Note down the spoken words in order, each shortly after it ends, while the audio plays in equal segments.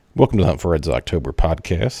Welcome to the Hunt for Reds October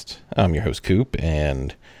podcast. I'm your host, Coop,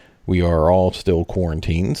 and we are all still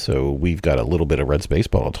quarantined, so we've got a little bit of Reds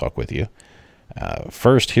baseball to talk with you.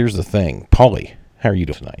 First, here's the thing. Paulie, how are you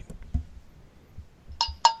doing tonight?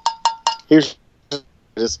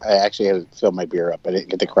 I actually had to fill my beer up. I didn't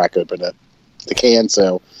get the crack open at the can,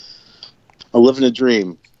 so I'm living a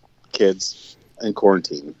dream, kids, in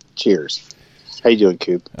quarantine. Cheers. How you doing,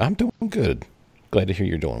 Coop? I'm doing good. Glad to hear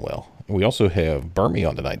you're doing well. We also have Bermie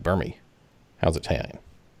on tonight. Bermie, how's it hanging?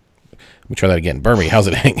 Let me try that again. Bermie, how's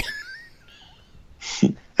it hanging?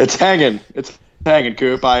 It's hanging. It's hanging,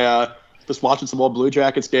 Coop. I just watching some old Blue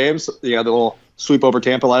Jackets games. The little sweep over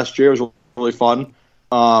Tampa last year was really fun.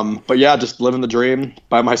 But yeah, just living the dream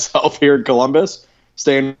by myself here in Columbus,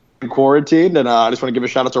 staying quarantined, and I just want to give a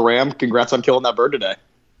shout out to Ram. Congrats on killing that bird today.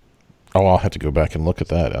 Oh, I'll have to go back and look at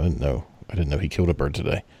that. I didn't know he killed a bird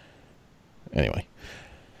today. Anyway.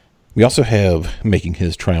 We also have making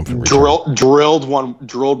his triumphant return. Drilled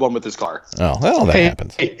one with his car. Oh, well, that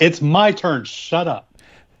happens. It's my turn. Shut up.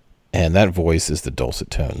 And that voice is the dulcet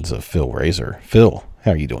tones of Phil Razor. Phil,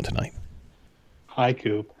 how are you doing tonight? Hi,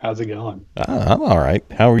 Coop. How's it going? I'm all right.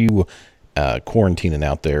 How are you quarantining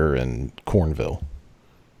out there in Cornville?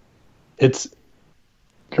 There's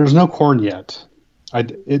no corn yet.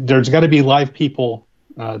 There's got to be live people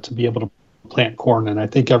to be able to plant corn, and I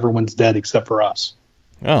think everyone's dead except for us.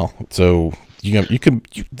 Oh, so you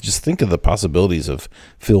just think of the possibilities of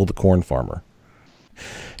Phil the corn farmer.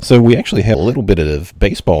 So we actually have a little bit of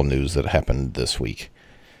baseball news that happened this week.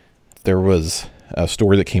 There was a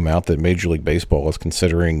story that came out that Major League Baseball is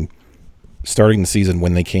considering starting the season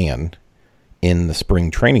when they can in the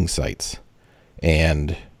spring training sites.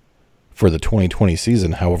 And for the 2020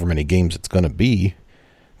 season, however many games it's going to be,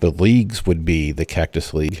 the leagues would be the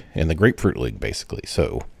Cactus League and the Grapefruit League, basically.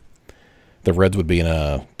 So the Reds would be in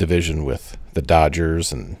a division with the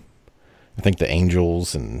Dodgers and I think the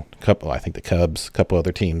Angels and the Cubs, a couple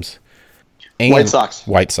other teams. And White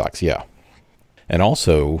Sox, yeah. And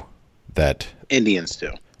also that Indians too.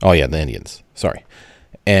 Oh yeah, the Indians. Sorry.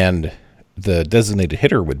 And the designated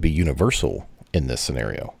hitter would be universal in this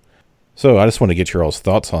scenario. So I just want to get your all's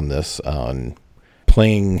thoughts on this, on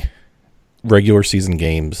playing regular season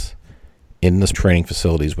games in the training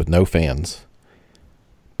facilities with no fans,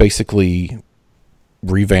 basically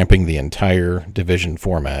revamping the entire division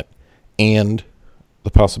format and the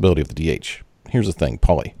possibility of the DH. Here's the thing,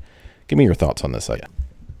 Paulie, give me your thoughts on this idea.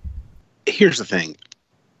 Here's the thing.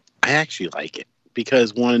 I actually like it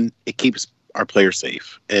because, one, it keeps our players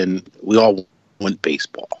safe, and we all want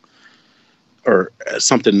baseball or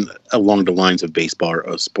something along the lines of baseball or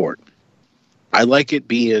a sport. I like it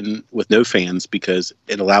being with no fans because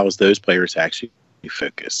it allows those players to actually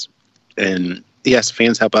focus. And yes,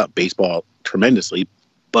 fans help out baseball tremendously,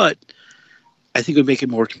 but I think it would make it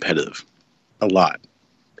more competitive a lot.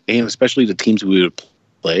 And especially the teams we would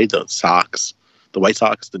play, the Sox, the White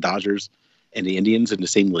Sox, the Dodgers, and the Indians in the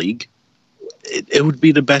same league. It would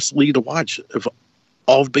be the best league to watch of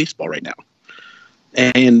all of baseball right now.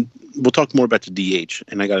 And we'll talk more about the DH,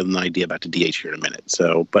 and I got an idea about the DH here in a minute.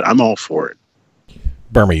 But I'm all for it.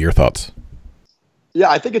 Bermie, your thoughts? Yeah,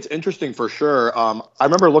 I think it's interesting for sure. I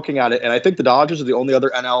remember looking at it, and I think the Dodgers are the only other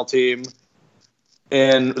NL team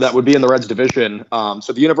that would be in the Reds division.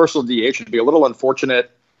 So the universal DH would be a little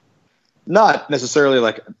unfortunate, not necessarily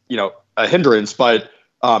like, a hindrance, but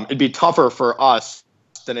it'd be tougher for us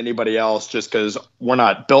than anybody else just because we're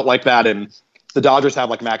not built like that. And the Dodgers have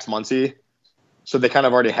like Max Muncy, so they kind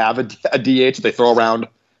of already have a DH that they throw around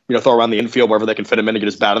the infield wherever they can fit him in to get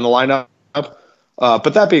his bat in the lineup.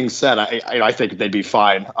 But that being said, I think they'd be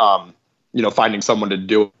fine. Finding someone to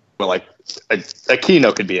do it, like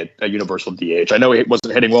Aquino could be a universal DH. I know he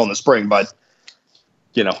wasn't hitting well in the spring, but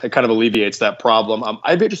it kind of alleviates that problem.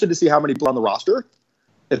 I'd be interested to see how many people on the roster,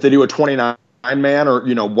 if they do a 29-man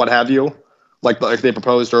or what have you, like they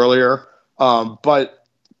proposed earlier. But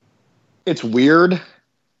it's weird.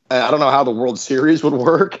 I don't know how the World Series would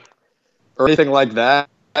work or anything like that.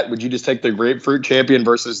 Would you just take the Grapefruit champion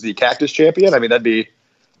versus the Cactus champion? I mean, that'd be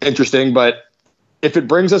interesting. But if it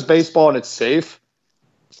brings us baseball and it's safe,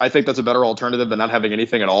 I think that's a better alternative than not having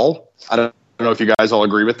anything at all. I don't know if you guys all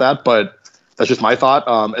agree with that, but that's just my thought.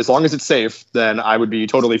 As long as it's safe, then I would be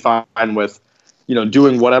totally fine with,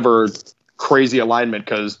 doing whatever crazy alignment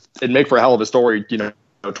because it'd make for a hell of a story,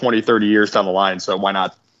 20, 30 years down the line. So why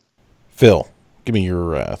not? Phil, give me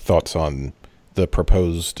your thoughts on the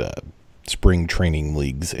proposed spring training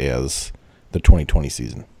leagues as the 2020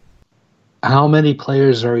 season. How many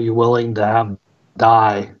players are you willing to have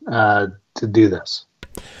die to do this?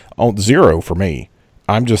 Oh, 0 for me.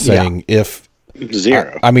 I'm just saying if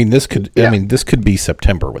Zero. I mean, this could. I mean, this could be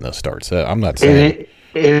September when this starts. I'm not saying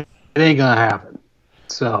It ain't gonna happen.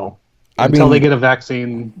 So until they get a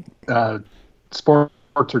vaccine, sports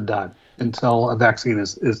are done. Until a vaccine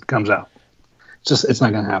comes out, it's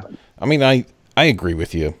not gonna happen. I mean, I agree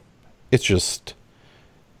with you. It's just,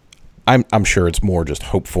 I'm sure it's more just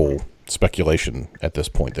hopeful speculation at this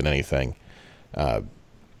point than anything.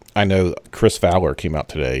 I know Chris Fowler came out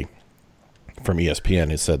today from ESPN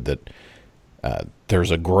and said that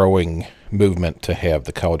there's a growing movement to have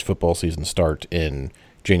the college football season start in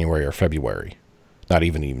January or February, not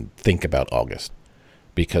even think about August,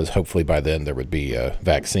 because hopefully by then there would be a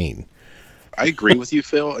vaccine. I agree with you,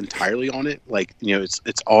 Phil, entirely on it. Like,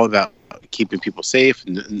 it's all about keeping people safe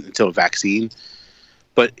until a vaccine.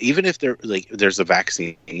 But even if there's a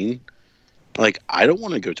vaccine, like, I don't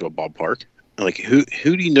want to go to a ballpark. Like, who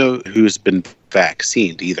do you know who's been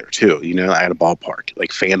vaccinated either, too? At a ballpark,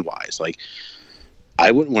 like, fan wise, like,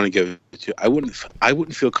 I wouldn't want to go to. I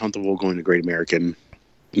wouldn't feel comfortable going to Great American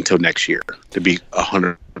until next year, to be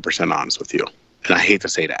 100% honest with you. And I hate to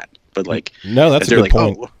say that, but like, no, that's a good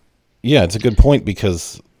point. Oh, yeah, it's a good point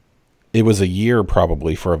because it was a year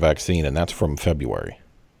probably for a vaccine, and that's from February.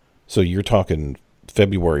 So you're talking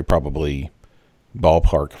February probably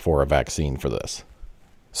ballpark for a vaccine for this.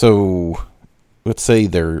 So let's say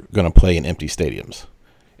they're going to play in empty stadiums,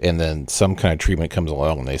 and then some kind of treatment comes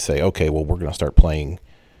along and they say, okay, well, we're going to start playing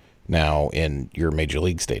now in your major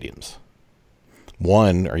league stadiums.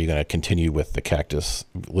 One, are you going to continue with the Cactus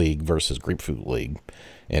League versus Grapefruit League?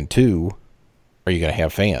 And two, are you going to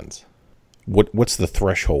have fans? What's the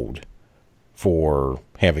threshold for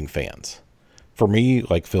having fans? For me,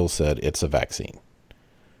 like Phil said, it's a vaccine.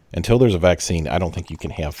 Until there's a vaccine, I don't think you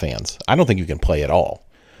can have fans. I don't think you can play at all.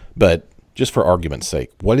 But just for argument's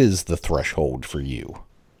sake, what is the threshold for you?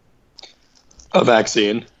 A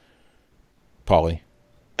vaccine. Paulie?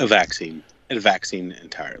 A vaccine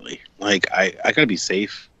entirely. Like, I gotta be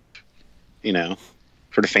safe,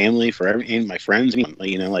 for the family, for my friends,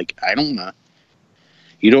 anyone. Like, I don't know.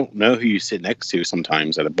 You don't know who you sit next to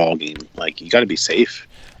sometimes at a ball game. Like, you got to be safe.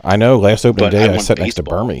 I know. Last opening day, I sat next to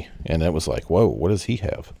baseball. Bermie, and it was like, whoa, what does he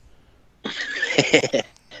have?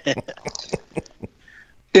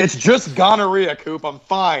 It's just gonorrhea, Coop. I'm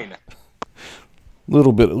fine.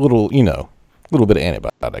 Little bit of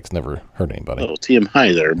antibiotics. Never hurt anybody. A little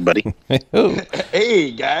TMI there, buddy.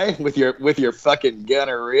 Hey, guy, with your fucking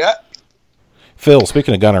gonorrhea. Phil,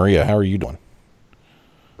 speaking of gonorrhea, how are you doing?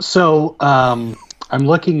 So I'm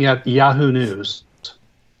looking at Yahoo News,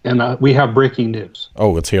 and we have breaking news.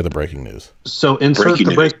 Oh, let's hear the breaking news. So insert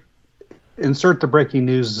the breaking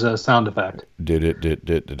news sound effect.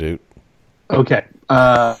 Do. Okay.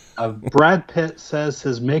 Brad Pitt says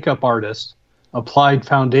his makeup artist applied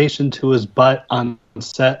foundation to his butt on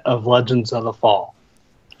set of Legends of the Fall.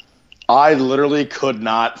 I literally could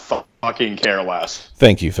not fucking care less.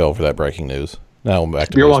 Thank you, Phil, for that breaking news. Now I'm back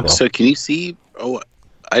to You're baseball. welcome. So can you see? Oh,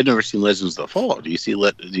 I've never seen Legends of the Fall. Do you see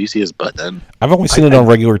his butt then? I've only seen it on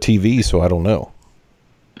regular TV, so I don't know.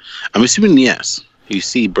 I'm assuming yes. You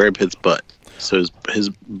see Brad Pitt's butt. So his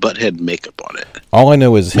butt had makeup on it. All I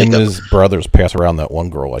know is him and his brothers pass around that one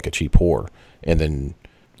girl like a cheap whore, and then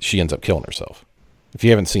she ends up killing herself. If you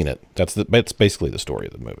haven't seen it, that's basically the story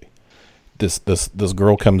of the movie. This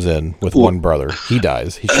girl comes in with one brother. He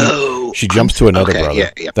dies. She jumps to another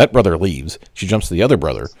brother. Yeah. That brother leaves. She jumps to the other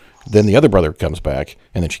brother. Then the other brother comes back,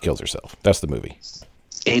 and then she kills herself. That's the movie.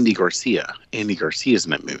 Andy Garcia's in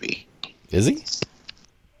that movie. Is he?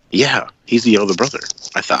 Yeah, he's the older brother,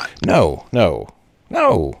 I thought. No.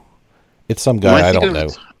 It's some guy I don't know.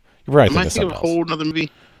 You're probably Am I thinking of thinking something of a else. whole other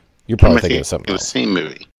movie? You're probably thinking of something the else. same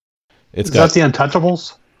movie. It's Is that the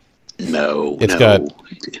Untouchables? No. It's got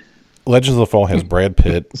Legends of the Fall has Brad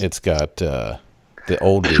Pitt. It's got the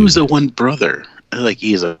old dude. Who's the one brother? Like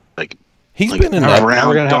he's He's been in Alright, that. now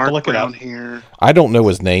we're gonna have to dark look it brown up. hair. I don't know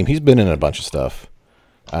his name. He's been in a bunch of stuff.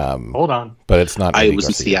 Hold on. But it's not. I Andy was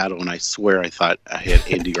in Garcia. Seattle and I swear I thought I had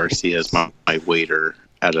Andy Garcia as my waiter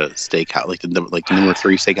at a steakhouse, like the number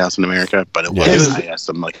 3 steakhouse in America. But it Yeah. was. I asked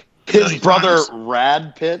him like His brother, times.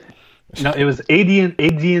 Rad Pitt. No, it was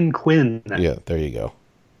Adian Quinn. Yeah, there you go.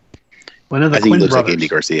 One of the I think he Quinn looks brothers. like Andy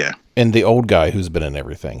Garcia. And the old guy who's been in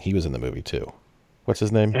everything. He was in the movie too. What's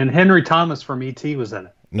his name? And Henry Thomas from E.T. was in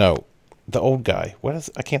it. No, the old guy.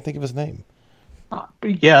 I can't think of his name.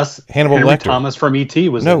 Yes. Hannibal Henry Lecter. Thomas from E.T.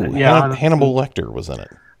 was No, in it. Yeah, Hannibal Lecter was in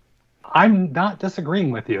it. I'm not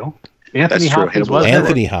disagreeing with you. Anthony That's true. Hopkins Hannibal was in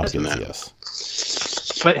Anthony it. Hopkins, that.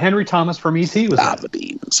 yes. But Henry Thomas from E.T. was in Ah, it. the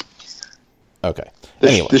beans. Okay.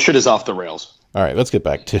 Anyway, This shit is off the rails. all right, let's get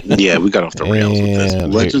back to Yeah, we got off the rails with this.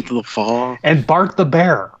 And Legends of the Fall. And Bart the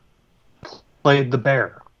Bear. played the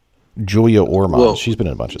bear. Julia Ormond. Well, she's been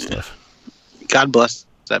in a bunch of stuff. God bless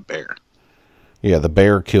that bear. Yeah, the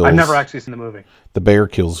bear kills. I've never actually seen the movie. The bear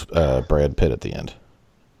kills Brad Pitt at the end.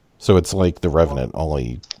 So it's like The Revenant,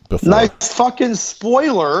 only before. Nice fucking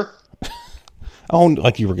spoiler. Oh,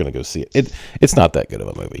 like you were going to go see it. It's not that good of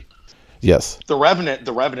a movie. Yes. The Revenant's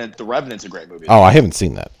a great movie. Oh, I haven't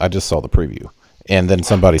seen that. I just saw the preview. And then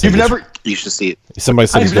somebody said You should see it. somebody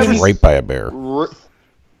said he gets raped by a bear.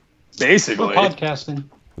 Basically. We're podcasting.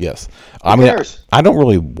 Yes. I mean, I don't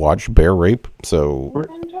really watch bear rape, so...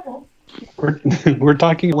 We're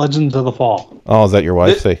talking Legends of the Fall. Oh, is that your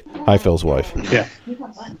wife? Say hi, Phil's wife. Yeah.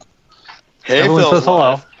 Hey, Everyone Phil. says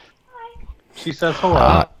hello. She says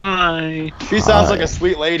hello. Hi. She sounds like a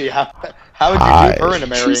sweet lady. How would you dupe her into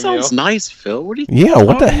marrying you? She sounds nice, Phil. What do you? Yeah,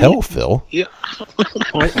 what the hell, Phil? Yeah.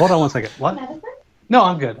 Wait, hold on one second. What? No,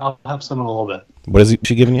 I'm good. I'll have some in a little bit. What is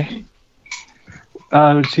she giving you?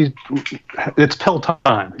 It's pill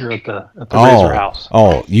time here at the Razor House.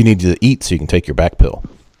 Oh, you need to eat so you can take your back pill.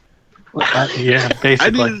 Yeah,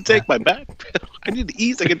 basically. I need to take my back pill. I need to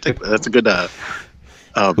eat. So I can take. That's a good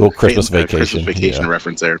little Christmas vacation. Christmas vacation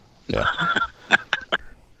reference there. Yeah.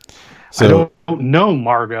 So I don't know,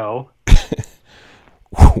 Margot.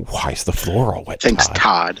 Why is the floor all wet? Thanks,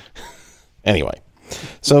 Todd. Anyway,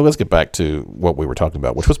 so let's get back to what we were talking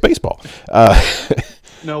about, which was baseball.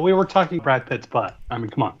 No, we were talking Brad Pitt's butt. I mean,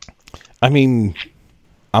 come on. I mean,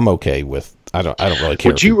 I'm okay with. I don't really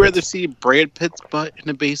care. Would you rather see Brad Pitt's butt in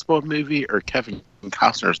a baseball movie or Kevin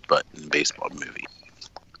Costner's butt in a baseball movie?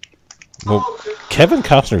 Well, Kevin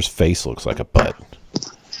Costner's face looks like a butt.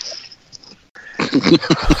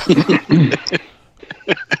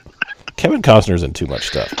 Kevin Costner's in too much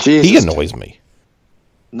stuff. Jesus. He annoys me.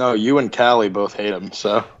 No, you and Callie both hate him,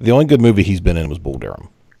 so. The only good movie he's been in was Bull Durham.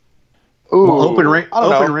 Ooh, Well, Open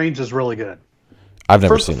Open Range is really good. I've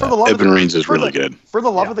never seen that. Open Range is really good. For the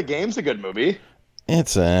Love of the Game's a good movie.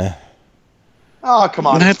 It's Oh, come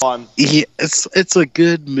on, it's fun. Yeah, it's a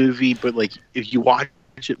good movie, but like if you watch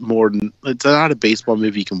it more than it's not a baseball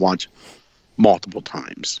movie you can watch multiple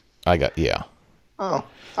times. yeah. Oh,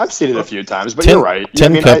 I've seen it a few times, but 10 you're right.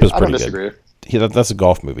 10 Cup is I don't pretty disagree. good. Yeah, that's a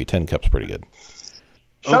golf movie. 10 Cup's pretty good.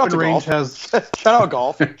 Shout out Open to Range golf. has. Shout out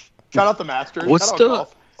golf. Shout out the Masters. Shout out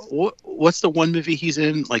golf. What's the one movie he's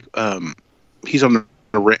in? Like he's on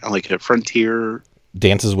like a frontier.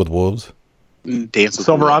 Dances with Wolves. Dances with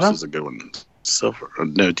Silverado? Wolves is a good one.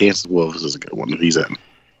 Dances with Wolves is a good one. He's in.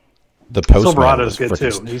 The Postman Silverado's was good too.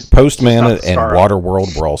 frickin' He's Postman not the and star.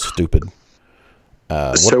 Waterworld were all stupid.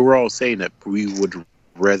 So we're all saying that we would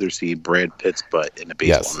rather see Brad Pitt's butt in a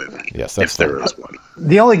baseball movie. Yes, that's if there fine. is one.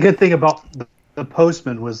 The only good thing about the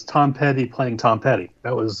Postman was Tom Petty playing Tom Petty.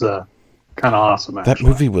 That was kind of awesome. Actually. That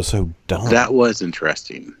movie was so dumb. That was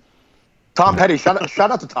interesting. Tom Petty. Shout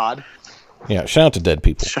out to Todd. Yeah, shout out to dead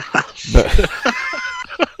people. But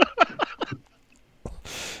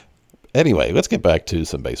anyway, let's get back to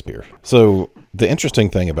some base beer. So the interesting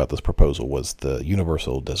thing about this proposal was the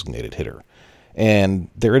universal designated hitter. And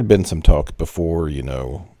there had been some talk before,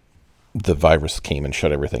 the virus came and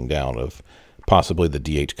shut everything down of possibly the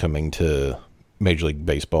DH coming to Major League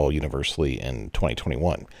Baseball universally in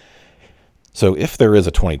 2021. So if there is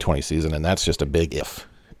a 2020 season, and that's just a big if,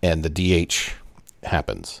 and the DH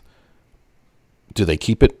happens, do they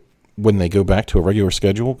keep it when they go back to a regular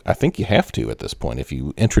schedule? I think you have to at this point if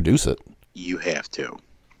you introduce it. You have to.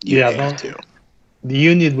 The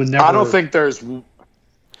union would never. I don't think there's.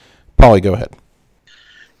 Paulie, go ahead.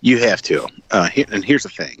 You have to. And here's the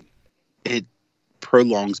thing. It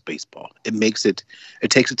prolongs baseball. It makes it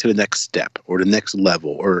takes it to the next step or the next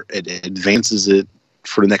level, or it advances it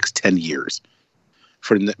for the next 10 years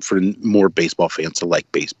for more baseball fans to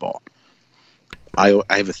like baseball. I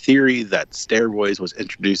have a theory that steroids was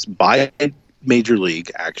introduced by Major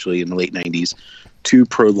League, actually, in the late 90s to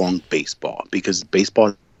prolong baseball because baseball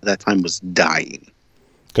at that time was dying.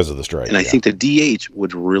 Because of the strike. And I think the DH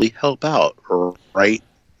would really help out, right?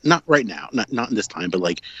 Not right now, not in this time, but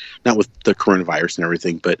like not with the coronavirus and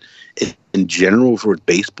everything, but in general for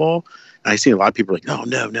baseball. And I see a lot of people are like, no.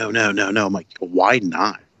 I'm like, why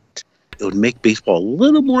not? It would make baseball a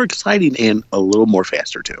little more exciting and a little more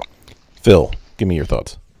faster too. Phil, give me your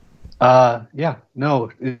thoughts. It's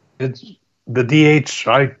the DH.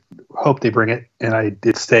 I hope they bring it, and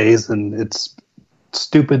it stays. And it's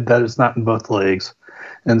stupid that it's not in both leagues,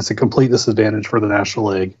 and it's a complete disadvantage for the National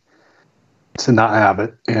League to not have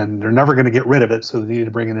it. And they're never going to get rid of it, so they need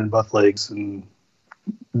to bring it in both leagues. And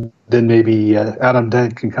then maybe Adam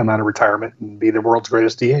Dent can come out of retirement and be the world's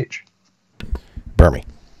greatest DH. Bermie.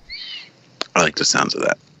 I like the sounds of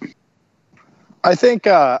that. I think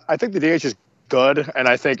the DH is good, and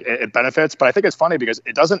I think it benefits. But I think it's funny because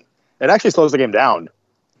it actually slows the game down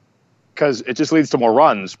because it just leads to more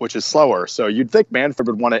runs, which is slower. So you'd think Manfred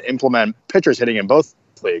would want to implement pitchers hitting in both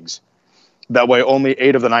leagues. That way, only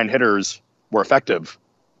 8 of the 9 hitters were effective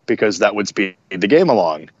because that would speed the game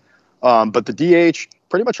along. But the DH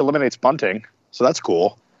pretty much eliminates bunting, so that's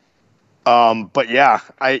cool. But yeah,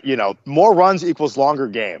 more runs equals longer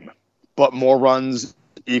game, but more runs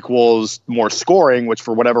equals more scoring, which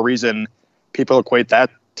for whatever reason people equate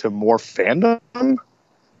that to more fandom.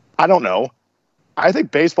 I don't know. I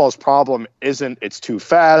think baseball's problem isn't it's too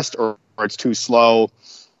fast or it's too slow.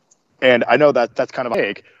 And I know that that's kind of a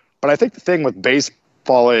mistake, but I think the thing with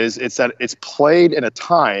baseball is it's that it's played in a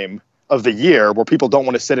time of the year where people don't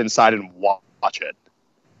want to sit inside and watch it.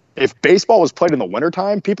 If baseball was played in the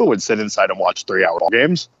wintertime, people would sit inside and watch 3-hour ball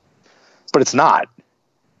games, but it's not,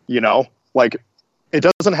 like it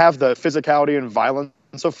doesn't have the physicality and violence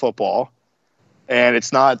of football, and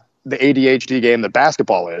it's not the ADHD game that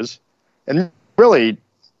basketball is. And really,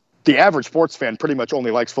 the average sports fan pretty much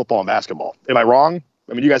only likes football and basketball. Am I wrong?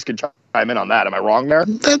 I mean, you guys can chime in on that. Am I wrong there?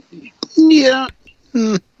 Yeah.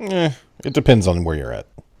 It depends on where you're at.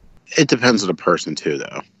 It depends on the person, too,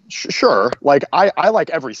 though. Sure. Like, I like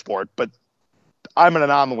every sport, but I'm an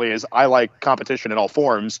anomaly as I like competition in all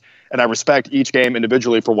forms, and I respect each game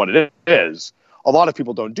individually for what it is. A lot of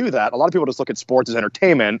people don't do that. A lot of people just look at sports as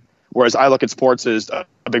entertainment, whereas I look at sports as a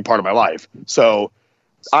big part of my life. So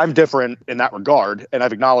I'm different in that regard, and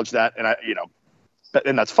I've acknowledged that, and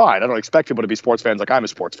and that's fine. I don't expect people to be sports fans like I'm a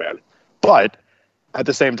sports fan. But at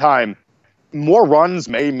the same time, more runs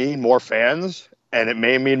may mean more fans, and it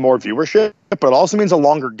may mean more viewership, but it also means a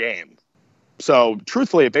longer game. So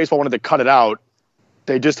truthfully, if baseball wanted to cut it out,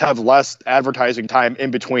 they just have less advertising time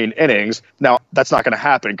in between innings. Now, that's not going to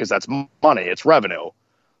happen because that's money. It's revenue.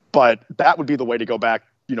 But that would be the way to go back.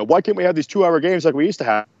 Why can't we have these 2-hour games like we used to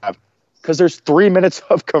have? Because there's 3 to 4 minutes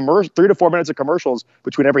of commercials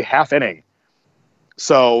between every half inning.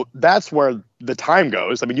 So that's where the time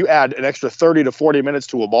goes. I mean, you add an extra 30 to 40 minutes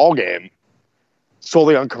to a ball game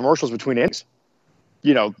solely on commercials between innings.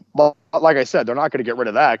 Like I said, they're not going to get rid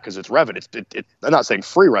of that because it's revenue. I'm not saying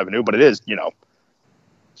free revenue, but it is,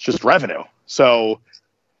 it's just revenue. So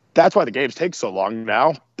that's why the games take so long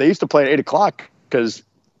now. They used to play at 8 o'clock because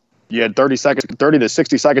you had 30 to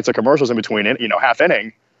 60 seconds of commercials in between, half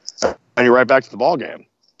inning, and you're right back to the ball game.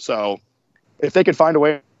 So if they could find a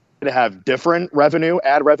way to have different revenue,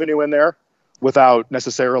 add revenue in there without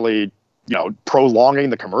necessarily, prolonging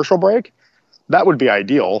the commercial break, that would be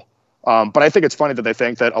ideal. But I think it's funny that they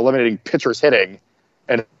think that eliminating pitchers hitting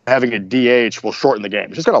and having a DH will shorten the game.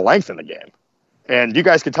 It's just going to lengthen the game. And you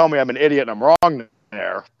guys can tell me I'm an idiot and I'm wrong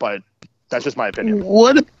there, but that's just my opinion.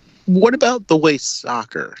 What about the way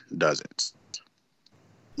soccer does it?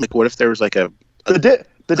 Like, what if there was like the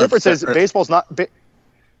difference is baseball's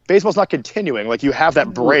not continuing. Like, you have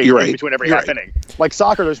that break in between every half inning. Like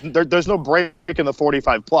soccer, there's no break in the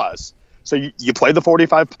 45 plus. So you play the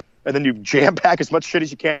 45 and then you jam pack as much shit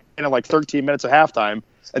as you can in like 13 minutes of halftime,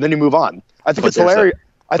 and then you move on. I think it's hilarious.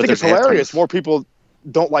 I think it's hilarious. More people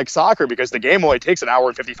don't like soccer because the game only takes an hour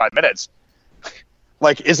and 55 minutes.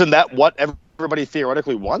 Like, isn't that what everybody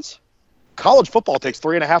theoretically wants? College football takes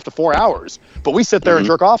 3.5 to 4 hours, but we sit there and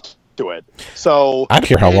jerk off to it. So I don't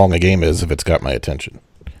care how long a game is if it's got my attention.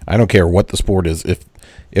 I don't care what the sport is.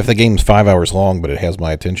 If the game's 5 hours long but it has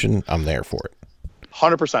my attention, I'm there for it.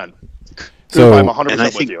 100%. So I'm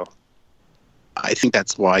 100% with you. I think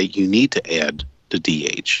that's why you need to add the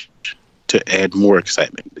DH to add more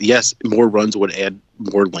excitement. Yes, more runs would add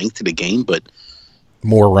more length to the game, but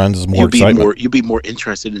more runs is more excitement. You'd be more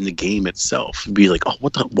interested in the game itself. You'd be like, oh,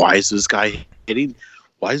 why is this guy hitting?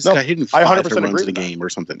 Why is this guy hitting 5 runs in a game or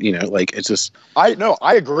something? Like, it's just. I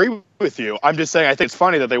agree with you. I'm just saying I think it's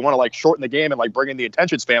funny that they want to like shorten the game and like bring in the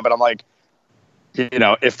attention span. But I'm like,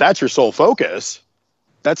 if that's your sole focus,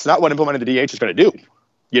 that's not what implementing the DH is going to do.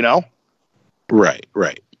 Right.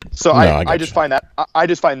 So I just find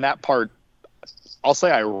that part, I'll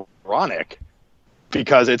say, ironic,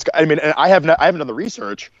 because it's. I mean, I haven't done the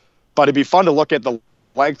research, but it'd be fun to look at the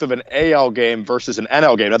length of an AL game versus an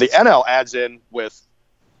NL game. Now the NL adds in with,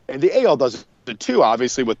 and the AL does it too,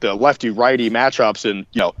 obviously, with the lefty-righty matchups, and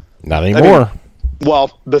not anymore.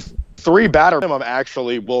 The 3 batter minimum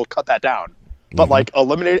actually will cut that down, but like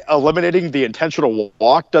eliminating the intentional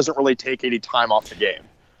walk doesn't really take any time off the game.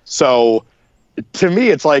 So to me,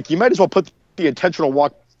 it's like you might as well put the intentional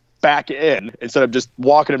walk back in instead of just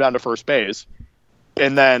walking him down to first base,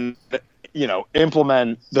 and then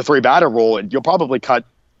implement the 3 batter rule, and you'll probably cut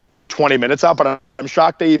 20 minutes out. But I'm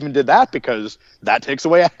shocked they even did that because that takes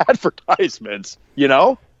away advertisements.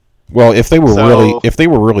 Well, if they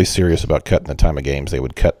were really serious about cutting the time of games, they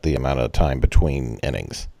would cut the amount of time between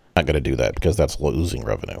innings. Not going to do that because that's losing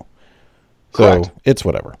revenue. So Correct. it's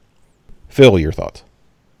whatever. Phil, your thoughts?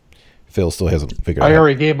 Phil still hasn't figured out. I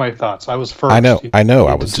already gave my thoughts. I was first. I know.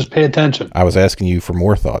 I was just pay attention. I was asking you for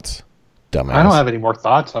more thoughts, dumbass. I don't have any more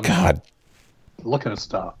thoughts. I'm God, looking at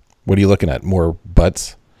stuff. what are you looking at? More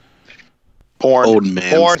butts? Porn. Old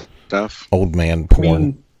man Porn. stuff. Old man porn? I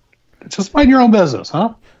mean, just mind your own business,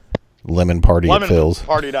 huh? Lemon party at Phil's?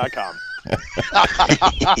 Lemonparty.com.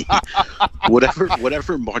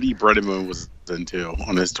 Whatever Marty Brenneman was into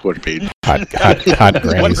on his Twitter page. Hot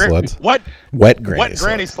granny sluts. What? Wet granny Wet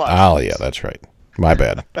granny sluts. Oh, yeah, that's right. My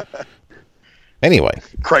bad. Anyway.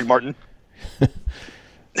 Craig Martin.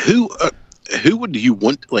 Who would you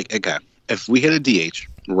want? Like, okay, if we had a DH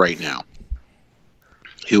right now,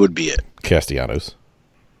 who would be it? Castellanos.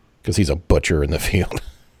 Because he's a butcher in the field.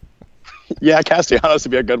 Yeah, Castellanos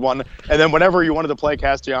would be a good one. And then whenever you wanted to play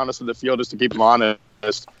Castellanos in the field just to keep him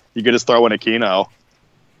honest, you could just throw in Aquino.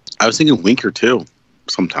 I was thinking Winker too.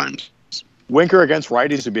 Sometimes Winker against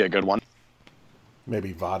righties would be a good one.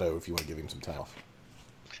 Maybe Votto if you want to give him some time.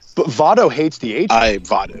 But Votto hates the H.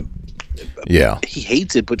 Votto. Yeah, He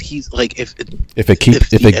hates it, but he's like, if the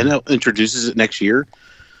NL introduces it next year,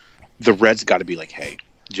 the Reds got to be like, hey,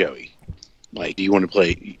 Joey, like, do you want to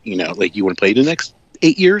play? You know, like, you want to play the next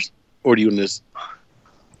 8 years, or do you want to just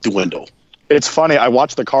dwindle? It's funny. I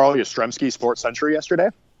watched the Carl Yastrzemski Sports Century yesterday,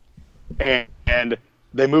 and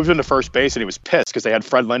they moved him to first base, and he was pissed because they had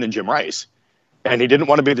Fred Lynn and Jim Rice, and he didn't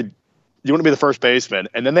want to be the first baseman.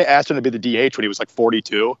 And then they asked him to be the DH when he was like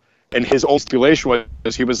 42, and his old stipulation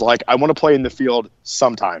was he was like, I want to play in the field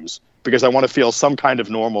sometimes because I want to feel some kind of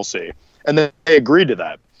normalcy. And then they agreed to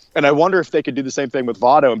that. And I wonder if they could do the same thing with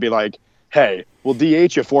Votto and be like, hey, we'll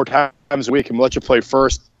DH you 4 times a week and we'll let you play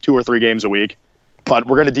first 2 or 3 games a week, but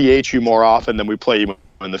we're going to DH you more often than we play you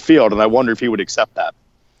in the field. And I wonder if he would accept that.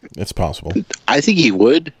 It's possible. I think he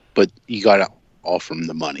would, but you got to offer him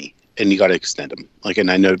the money and you got to extend him. Like, and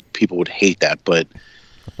I know people would hate that, but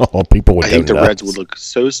people would. I think the Reds would look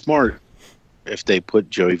so smart if they put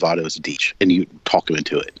Joey Votto as a DH and you talk him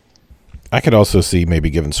into it. I could also see maybe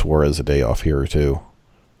giving Suarez a day off here or two.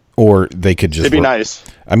 Or they could just... It'd be nice.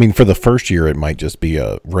 I mean, for the first year, it might just be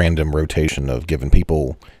a random rotation of giving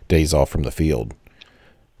people days off from the field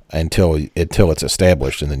until it's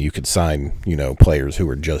established, and then you could sign, players who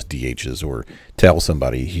are just DHs or tell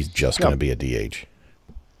somebody he's just going to be a DH.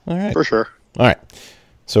 All right. For sure. All right.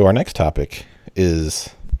 So our next topic is...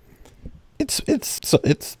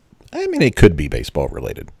 I mean, it could be baseball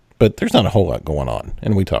related, but there's not a whole lot going on,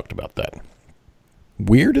 and we talked about that.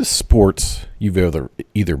 Weirdest sports you've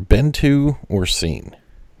either been to or seen.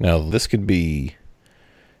 Now, this could be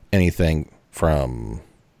anything from,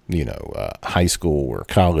 high school or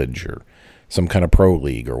college or some kind of pro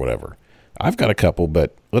league or whatever. I've got a couple,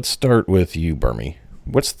 but let's start with you, Bermie.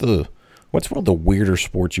 What's one of the weirder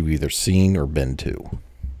sports you've either seen or been to?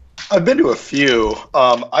 I've been to a few.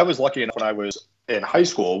 I was lucky enough when I was in high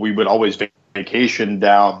school, we would always vacation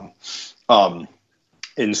down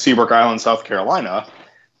in Seabrook Island, South Carolina.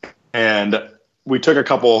 And we took a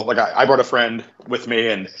couple, like I brought a friend with me,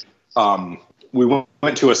 and we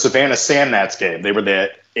went to a Savannah Sandgnats game. They were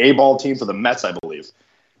the A-ball team for the Mets, I believe.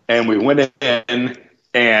 And we went in,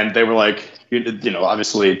 and they were like,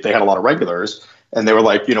 obviously they had a lot of regulars. And they were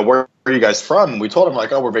like, where are you guys from? And we told them,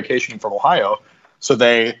 like, oh, we're vacationing from Ohio. So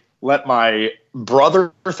they let my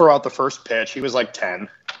brother throw out the first pitch. He was like 10.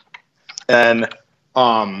 And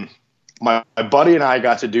my buddy and I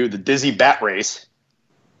got to do the Dizzy Bat Race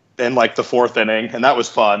in like the 4th inning, and that was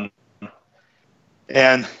fun.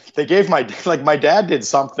 And they gave my dad did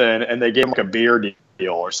something, and they gave him like a beer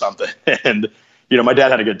deal or something. And, my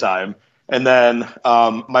dad had a good time. And then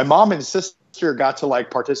my mom and sister got to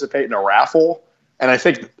like participate in a raffle. And I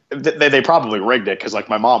think they probably rigged it because like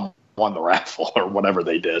my mom won the raffle or whatever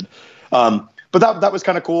they did. But that was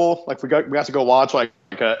kind of cool. Like we got to go watch like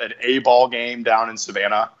an A-ball game down in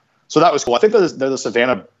Savannah. So that was cool. I think they're the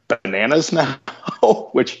Savannah Bananas now,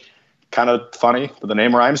 which kind of funny, but the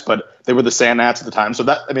name rhymes. But they were the Sandgnats at the time. So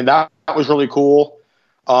that was really cool.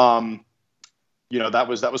 That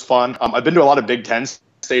was fun. I've been to a lot of Big Ten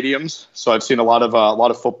stadiums, so I've seen a lot of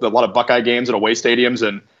football, a lot of Buckeye games at away stadiums,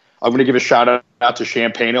 and I'm going to give a shout out to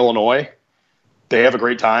Champaign, Illinois. They have a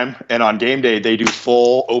great time, and on game day they do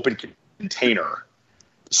full open container.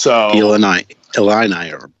 So Illini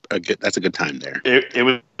are that's a good time there.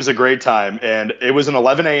 It was a great time, and it was an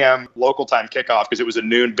 11 a.m. local time kickoff because it was a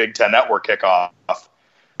noon Big Ten Network kickoff.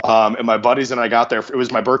 And my buddies and I got there. It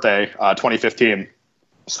was my birthday, 2015.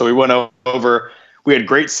 So we went over. We had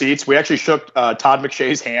great seats. We actually shook Todd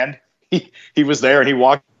McShay's hand. He was there, and he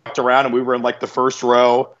walked around, and we were in like the first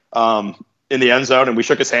row in the end zone, and we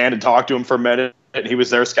shook his hand and talked to him for a minute. And he was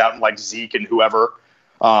there scouting like Zeke and whoever.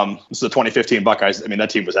 This is the 2015 Buckeyes. I mean, that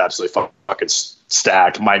team was absolutely fucking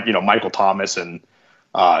stacked. Michael Thomas and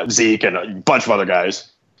Zeke and a bunch of other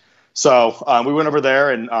guys. So we went over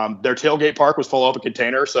there, and their tailgate park was full of open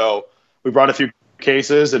container. So we brought a few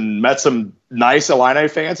cases and met some nice Illini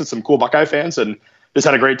fans and some cool Buckeye fans, and just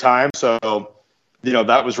had a great time. So,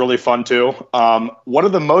 that was really fun too. One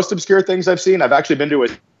of the most obscure things I've seen, I've actually been to a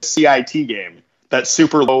CIT game, that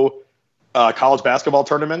super low college basketball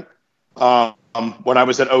tournament, when I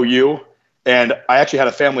was at OU. And I actually had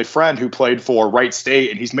a family friend who played for Wright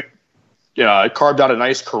State, and he's carved out a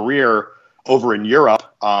nice career over in Europe.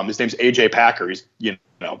 His name's AJ Packer. He's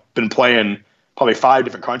been playing probably 5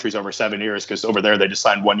 different countries over 7 years, because over there they just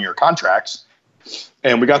signed 1-year contracts.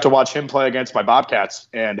 And we got to watch him play against my Bobcats,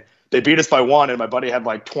 and they beat us by 1, and my buddy had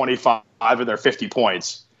like 25 of their 50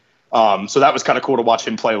 points. So that was kind of cool to watch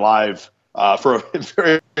him play live for a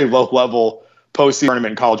very, very low level postseason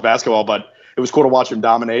tournament in college basketball. But it was cool to watch him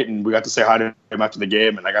dominate, and we got to say hi to him after the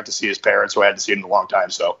game, and I got to see his parents, who I hadn't seen in a long time.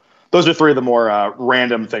 So those are 3 of the more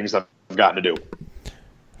random things that I've gotten to do.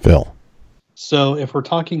 Phil. So if we're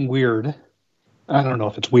talking weird, I don't know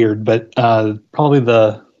if it's weird, but probably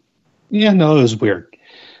it was weird.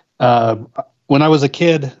 When I was a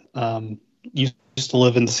kid, used to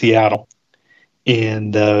live in Seattle,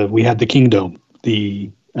 and we had the Kingdome,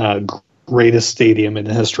 the greatest stadium in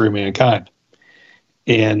the history of mankind.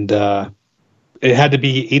 And it had to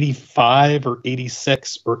be 85 or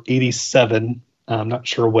 86 or 87. I'm not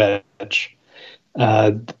sure which.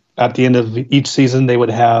 At the end of each season, they would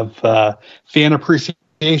have fan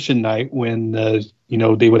appreciation night when,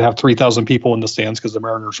 they would have 3,000 people in the stands because the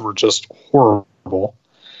Mariners were just horrible.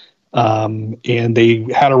 And they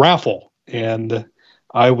had a raffle, and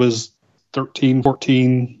I was 13,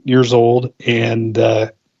 14 years old, and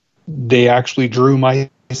they actually drew my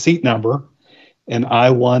seat number, and I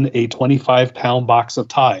won a 25-pound box of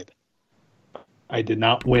Tide. I did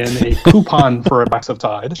not win a coupon for a box of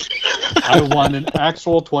Tide. I won an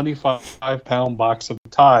actual 25-pound box of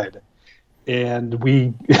Tide. And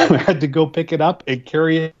we had to go pick it up and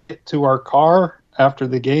carry it to our car after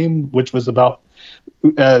the game, which was about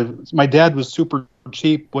my dad was super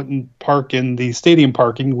cheap, wouldn't park in the stadium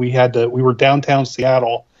parking. We were downtown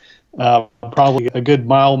Seattle, probably a good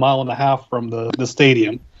mile and a half from the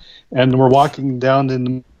stadium. And we're walking down in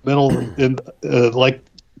the middle in like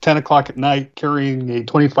 10 o'clock at night carrying a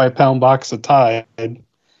 25-pound box of Tide.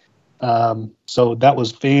 So that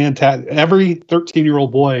was fantastic. Every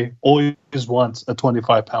 13-year-old boy always wants a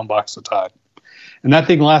 25-pound box of Tide. And that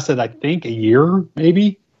thing lasted, I think, a year,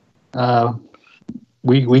 maybe.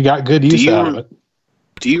 We got good use out of it.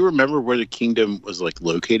 Do you remember where the Kingdom was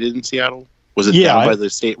located in Seattle? Was it down by the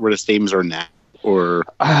state where the stadiums are now, or?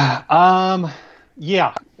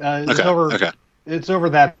 Yeah. It's over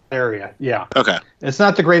that area. Yeah. Okay. It's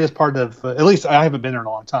not the greatest part of. At least I haven't been there in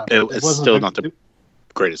a long time. It's still not the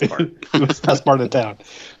greatest part. It was the best part of town.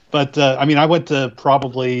 But I went to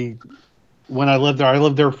probably when I lived there. I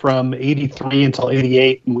lived there from '83 until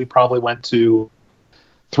 '88, and we probably went to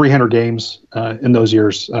 300 games in those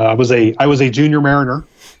years. I was a junior Mariner,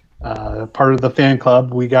 part of the fan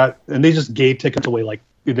club. And they just gave tickets away like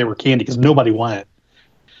they were candy because nobody went.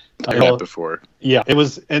 I had before. Yeah, it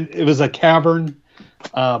was a cavern.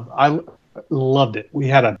 I loved it. We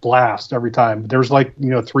had a blast every time. There was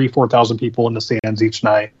 3,000-4,000 people in the stands each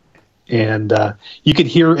night, and you could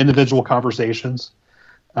hear individual conversations.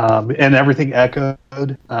 And everything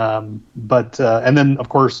echoed. But then, of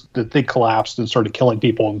course, the thing collapsed and started killing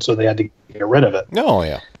people, and so they had to get rid of it. Oh,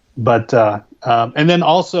 yeah. But and then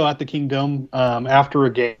also at the Kingdome, after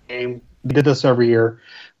a game, we did this every year.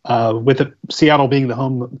 With Seattle being the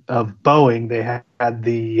home of Boeing, they had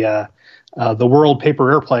the World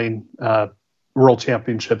Paper Airplane World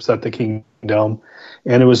Championships at the Kingdome,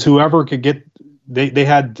 and it was whoever could get. They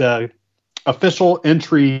had official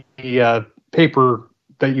entry paper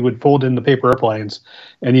that you would fold in the paper airplanes,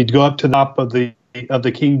 and you'd go up to the top of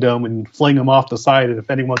the Kingdome and fling them off the side, and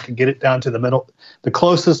if anyone could get it down to the middle, the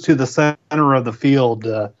closest to the center of the field,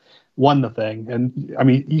 won the thing. And I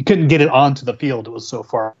mean, you couldn't get it onto the field; it was so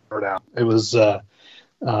far down. It was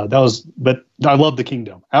but I loved the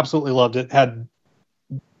Kingdome. Absolutely loved it. Had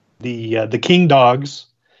the King Dogs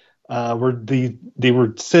they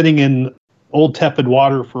were sitting in old tepid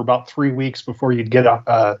water for about 3 weeks before you'd get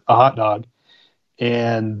a hot dog.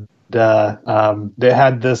 And they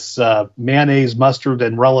had this mayonnaise, mustard,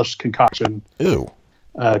 and relish concoction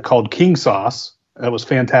called King Sauce. That was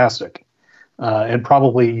fantastic. and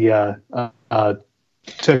probably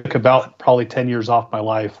took about probably 10 years off my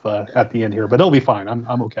life at the end here, but it'll be fine.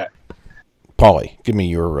 I'm okay. Paulie, give me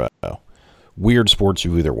your weird sports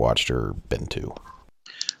you've either watched or been to.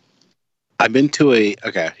 I've been to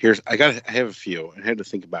I have a few, and I had to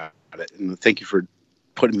think about it. And thank you for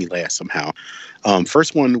putting me last somehow.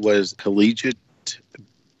 First one was collegiate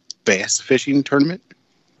bass fishing tournament.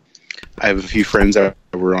 I have a few friends that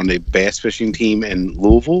were on a bass fishing team in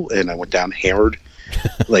Louisville, and I went down hammered.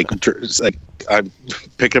 like I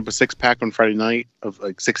picked up a 6-pack on Friday night of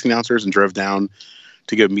like 16 ounces and drove down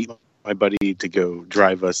to go meet my buddy to go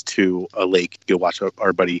drive us to a lake, go watch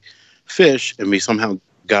our buddy fish, and we somehow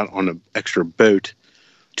got on an extra boat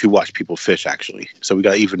to watch people fish, actually. So we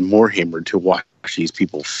got even more hammered to watch these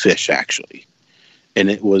people fish, actually. And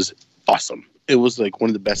it was awesome. It was like one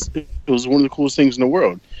of the best. It was one of the coolest things in the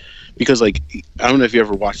world. Because, like, I don't know if you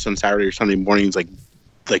ever watched on Saturday or Sunday mornings, like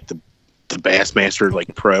the Bassmaster,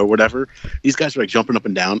 like, pro or whatever. These guys are, like, jumping up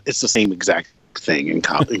and down. It's the same exact thing in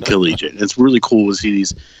collegiate. And it's really cool to see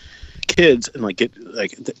these kids and, like,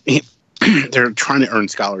 they're trying to earn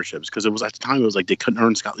scholarships, because it was at the time it was like they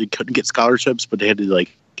couldn't get scholarships, but they had to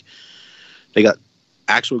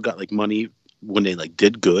got like money when they like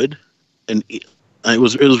did good, and it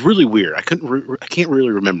was really weird. I can't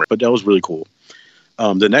really remember, but that was really cool.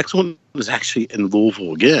 The next one was actually in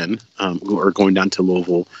Louisville again, or going down to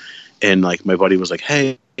Louisville, and like my buddy was like,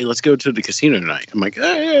 "Hey, let's go to the casino tonight." I'm like,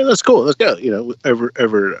 "Hey, let's go. You know,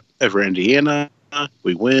 over Indiana."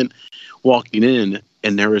 We went, walking in,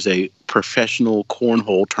 and there was a professional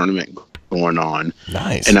cornhole tournament going on.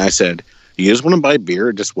 Nice. And I said, "You guys want to buy beer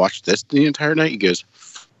and just watch this the entire night?" He goes,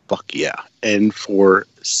 "Fuck yeah." And for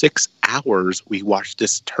 6 hours, we watched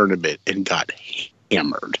this tournament and got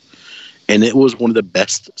hammered. And it was one of the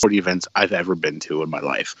best sporting events I've ever been to in my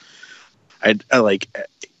life. I like,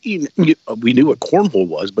 we knew what cornhole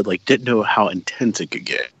was, but like didn't know how intense it could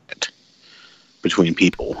get between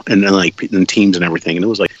people, and then like in teams and everything. And it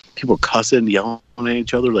was like people cussing, yelling at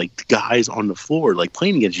each other, like guys on the floor, like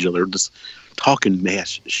playing against each other, just talking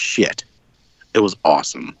mass shit. It was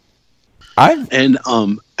awesome. I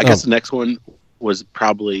guess the next one was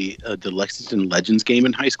probably the Lexington Legends game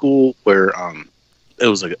in high school, where it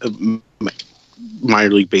was like a minor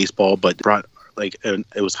league baseball, but brought like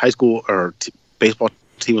it was high school or baseball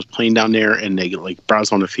team was playing down there, and they like brought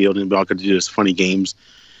us on the field, and we all got to do this funny games.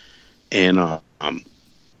 And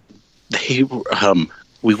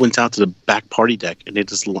we went out to the back party deck, and they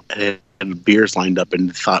just had beers lined up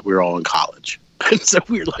and thought we were all in college. And so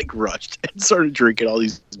we were like rushed and started drinking all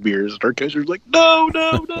these beers. And our coach was like,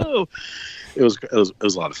 "No." It was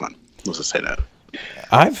a lot of fun. Let's just say that.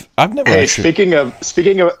 I've never. Hey, speaking of,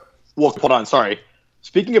 well, hold on. Sorry.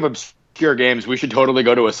 Speaking of obscure games, we should totally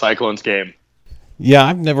go to a Cyclones game. Yeah,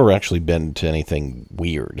 I've never actually been to anything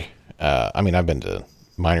weird. I mean, I've been to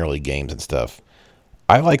minor league games and stuff.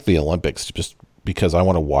 I like the Olympics just because I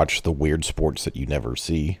want to watch the weird sports that you never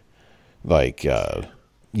see. Like,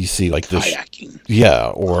 you see like this. Kayaking. Yeah,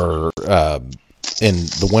 or in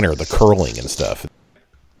the winter, the curling and stuff.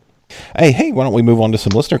 Hey, why don't we move on to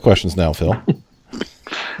some listener questions now, Phil?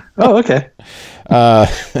 Oh, okay.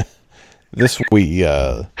 This week,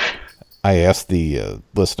 I asked the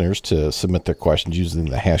listeners to submit their questions using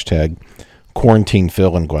the hashtag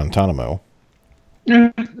 #QuarantinePhil in Guantanamo.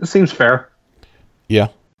 It seems fair. Yeah.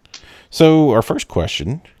 So our first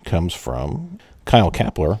question comes from Kyle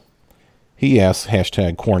Kapler. He asks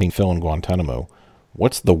hashtag #QuarantinePhil in Guantanamo.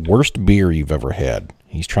 What's the worst beer you've ever had?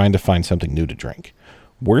 He's trying to find something new to drink.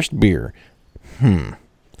 Worst beer?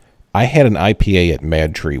 I had an IPA at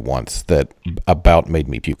Mad Tree once that about made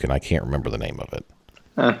me puke, and I can't remember the name of it.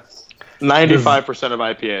 95% of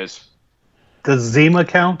IPAs. Does Zima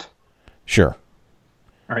count? Sure.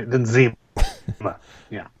 All right, then Zima.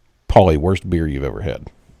 Yeah. Paulie, worst beer you've ever had?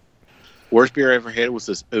 Worst beer I ever had was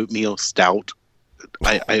this oatmeal stout.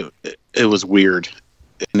 It was weird,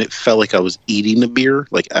 and it felt like I was eating a beer.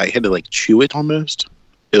 Like I had to like chew it almost.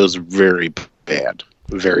 It was very bad.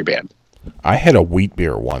 Very bad. I had a wheat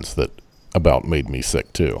beer once that about made me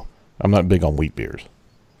sick too. I'm not big on wheat beers.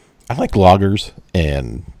 I like lagers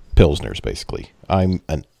and pilsners basically.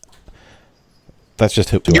 That's just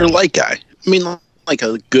who you're like guy. I mean, like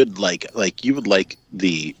a good like you would like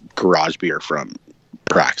the garage beer from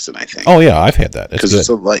Braxton, I think. Oh yeah, I've had that. It's good.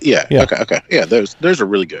 So like yeah. Okay. Yeah, those are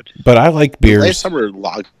really good. But I like beers. Last summer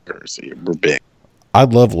lagers were big. I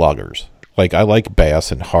love lagers. Like I like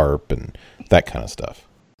Bass and Harp and that kind of stuff.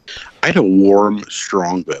 I had a warm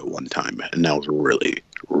Strongbow one time, and that was really,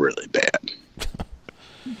 really bad.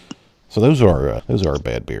 So those are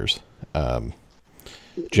bad beers.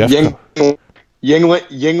 Jeff,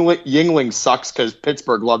 Yingling sucks because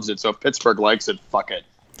Pittsburgh loves it. So if Pittsburgh likes it, fuck it.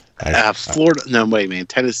 Florida. No, wait, man.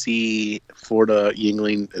 Tennessee, Florida,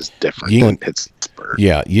 Yingling is different than Pittsburgh.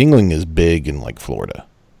 Yeah, Yingling is big in like Florida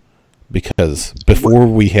because before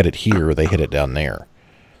we had it here, they had it down there.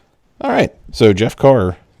 All right. So Jeff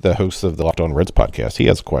Carr, the host of the Locked On Reds podcast, he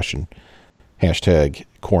has a question. Hashtag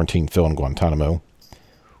quarantine Phil in Guantanamo.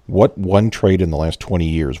 What one trade in the last 20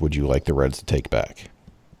 years would you like the Reds to take back?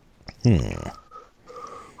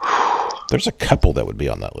 There's a couple that would be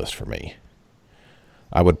on that list for me.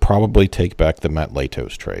 I would probably take back the Matt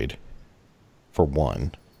Latos trade for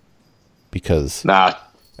one because, I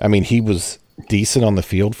mean, he was decent on the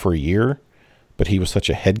field for a year, but he was such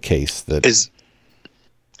a head case that... Is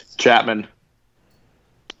Chapman.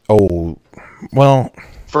 Oh, well...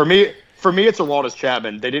 For me, it's Aroldis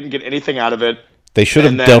Chapman. They didn't get anything out of it. They should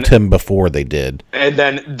have dealt him before they did. And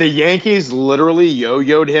then the Yankees literally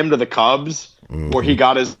yo-yoed him to the Cubs, where he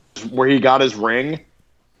got his ring,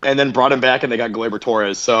 and then brought him back, and they got Gleyber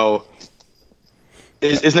Torres. So,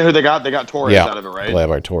 isn't it who they got? They got Torres out of it, right?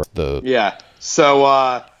 Gleyber Torres. Yeah. So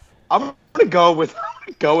I'm gonna go with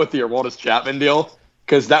the Aroldis Chapman deal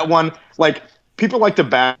because that one, like, people like to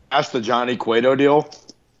bash the Johnny Cueto deal.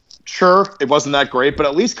 Sure, it wasn't that great, but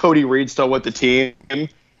at least Cody Reed's still with the team.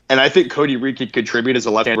 And I think Cody Reed could contribute as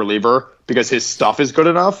a left-hand reliever because his stuff is good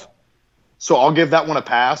enough. So I'll give that one a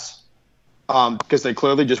pass because they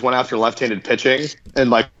clearly just went after left-handed pitching. And,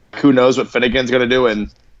 like, who knows what Finnegan's going to do.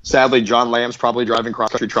 And sadly, John Lamb's probably driving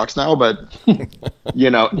cross-country trucks now. But, you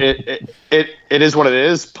know, it is what it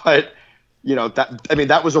is. But, you know,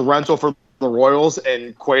 that was a rental for the Royals.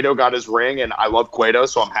 And Cueto got his ring. And I love Cueto,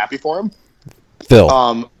 so I'm happy for him.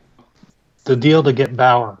 Phil. The deal to get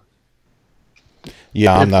Bauer.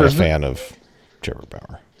 Yeah, I'm not a fan of Trevor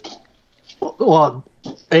Bauer. Well,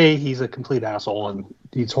 he's a complete asshole and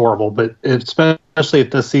he's horrible. But especially if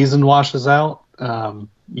the season washes out,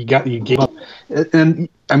 you gave up. And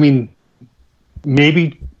I mean,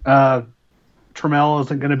 maybe Trammell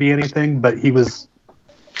isn't going to be anything, but he was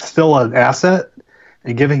still an asset.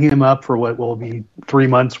 And giving him up for what will be 3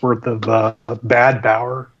 months worth of bad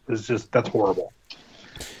Bauer that's horrible.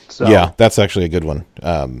 So, yeah, that's actually a good one.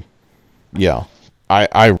 Yeah.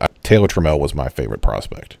 Taylor Trammell was my favorite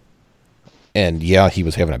prospect. And yeah, he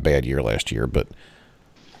was having a bad year last year, but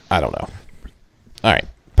I don't know. All right,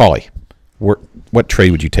 Paulie, what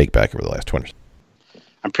trade would you take back over the last 20 years?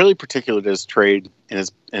 I'm pretty particular to this trade,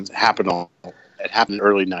 and it happened in the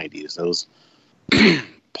early 90s. It was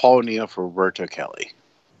Paul O'Neill for Roberto Kelly,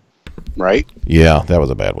 right? Yeah, that was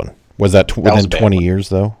a bad one. Was that within 20 years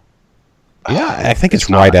though? Yeah, I think it's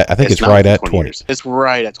right at 20. Years. It's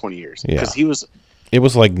right at 20 years. Yeah. Because it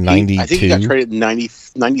was like 92. I think he got traded in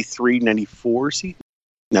 93, 94.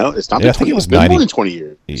 No, it's not. Yeah, I think it was 90, more than 20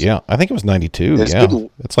 years. Yeah, I think it was 92.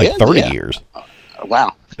 It's like 30 years.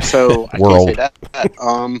 Wow. So I can't say that.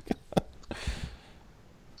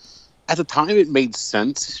 At the time, it made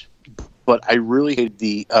sense, but I really hated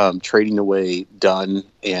the trading away Dunn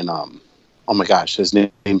and oh my gosh, his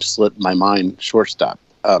name slipped my mind. Shortstop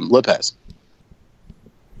Lopez.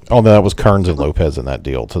 Oh, no, that was Kearns and Lopez in that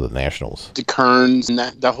deal to the Nationals. To Kearns and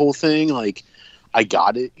that whole thing, like, I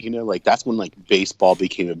got it. You know, like, that's when, like, baseball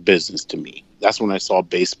became a business to me. That's when I saw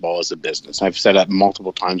baseball as a business. I've said that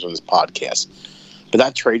multiple times on this podcast. But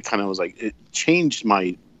that trade kind of was like, it changed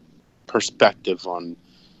my perspective on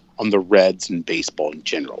the Reds and baseball in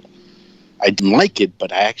general. I didn't like it,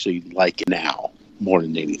 but I actually like it now more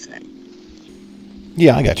than anything.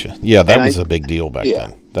 Yeah, I got you. Yeah, that was a big deal back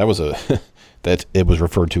then. That was that it was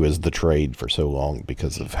referred to as the trade for so long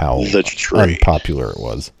because of how unpopular it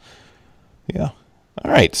was. Yeah.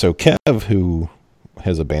 All right. So Kev, who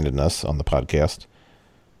has abandoned us on the podcast,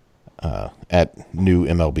 at new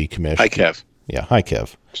MLB commission. Hi, Kev. Yeah. Hi,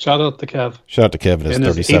 Kev. Shout out to Kev. Shout out to Kev and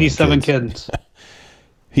his 87 kids.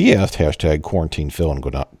 He asked hashtag quarantine Phil in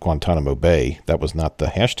Guantanamo Bay. That was not the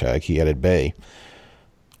hashtag. He added Bay.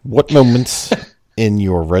 What moments in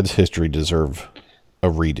your Reds history deserve a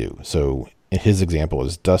redo? So his example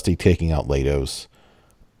is Dusty taking out Latos,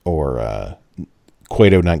 or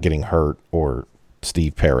Cueto not getting hurt, or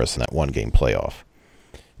Steve Paris in that one-game playoff.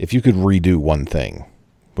 If you could redo one thing,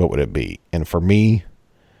 what would it be? And for me,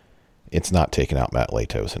 it's not taking out Matt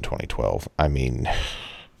Latos in 2012. I mean,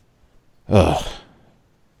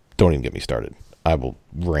 don't even get me started. I will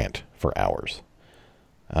rant for hours.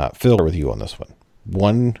 Phil, with you on this one.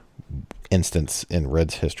 One instance in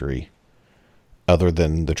Reds history, other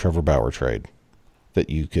than the Trevor Bauer trade, that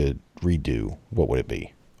you could redo, what would it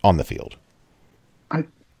be on the field? I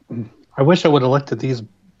wish I would have looked at these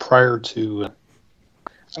prior to.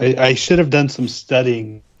 I should have done some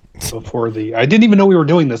studying before I didn't even know we were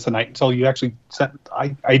doing this tonight until you actually sent.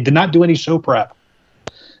 I did not do any show prep.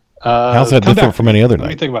 How's that different from any other night? Let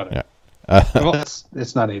me think about it. Yeah. Well,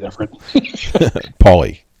 it's not any different.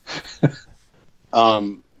 Paulie.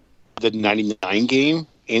 The 99 game,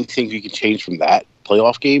 anything you can change from that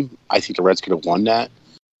playoff game, I think the Reds could have won that.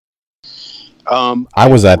 I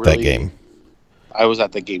was at that game. I was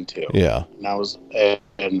at that game too. Yeah.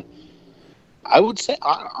 And I would say,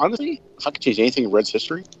 honestly, if I could change anything in Reds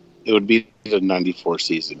history, it would be the 94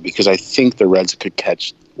 season, because I think the Reds could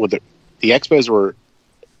catch with the Expos were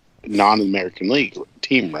non-American League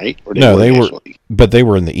team, right? Or they were, but they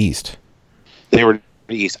were in the East. They were in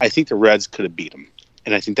the East. I think the Reds could have beat them,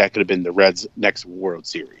 and I think that could have been the Reds' next World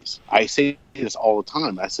Series. I say this all the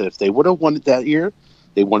time. I said if they would have won it that year,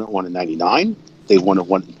 they wouldn't have won in 99. They wouldn't have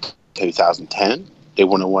won in 2010. They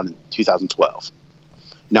wouldn't have won in 2012.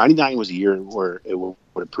 99 was a year where it would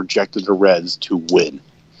have projected the Reds to win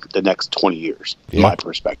the next 20 years, from my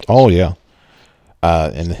perspective. Oh, yeah.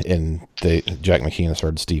 And Jack McKeon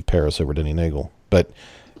started Steve Paris over Denny Nagel. But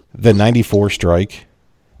the 94 strike,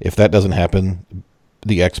 if that doesn't happen,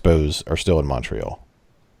 the Expos are still in Montreal.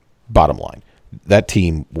 Bottom line. That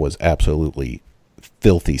team was absolutely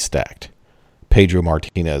filthy stacked. Pedro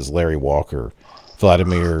Martinez, Larry Walker,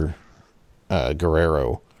 Vladimir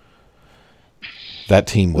Guerrero. That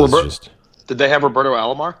team was just... Did they have Roberto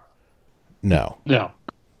Alomar? No.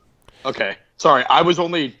 Okay. Sorry, I was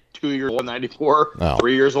only 2 years old in 94,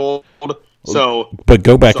 3 years old. So, but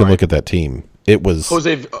go back and look at that team. It was... Was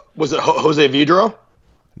it Jose Vidro?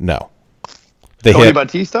 No. Tony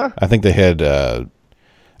Batista? I think they had... that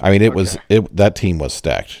team was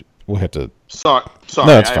stacked. We'll have to... Sorry, no,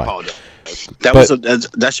 that's I fine. apologize.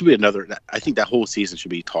 That should be another... I think that whole season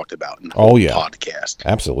should be talked about in the whole podcast.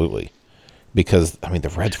 Absolutely. Because,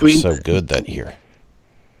 the Reds were so good that year.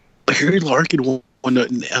 Harry Larkin won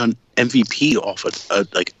an MVP off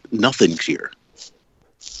of nothing here.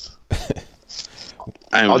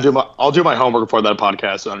 I'll do my homework before that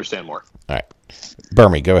podcast to understand more. All right.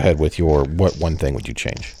 Bermie, go ahead with your what one thing would you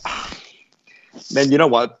change? Man, you know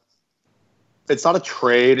what? It's not a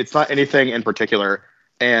trade. It's not anything in particular.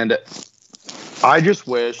 And I just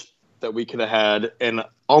wish that we could have had, and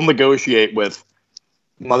I'll negotiate with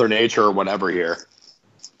Mother Nature or whatever here,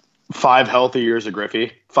 5 healthy years of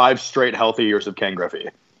Griffey, 5 straight healthy years of Ken Griffey.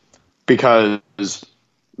 Because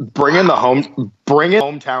bringing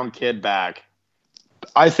hometown kid back,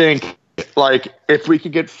 I think, if we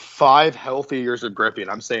could get 5 healthy years of Griffey,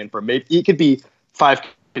 and I'm saying maybe it could be 5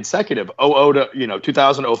 consecutive, 00 to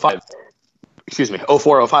 2005,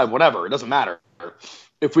 04, 05, whatever, it doesn't matter.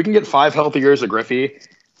 If we can get 5 healthy years of Griffey,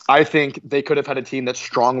 I think they could have had a team that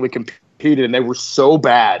strongly competed, and they were so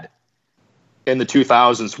bad in the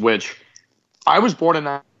 2000s, which I was born in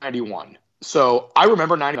 91. So I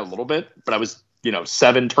remember 90 a little bit, but I was,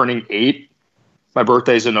 7 turning 8. My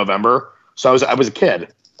birthday's in November. So I was a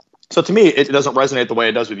kid. So to me, it doesn't resonate the way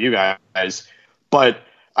it does with you guys. But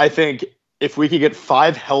I think if we could get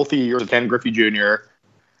 5 healthy years of Ken Griffey Jr.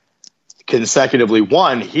 consecutively,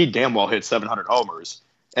 he damn well hit 700 homers.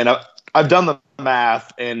 And I've done the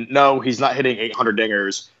math, and no, he's not hitting 800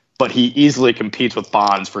 dingers, but he easily competes with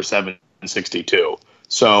Bonds for 762.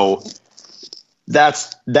 So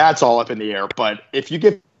that's all up in the air. But if you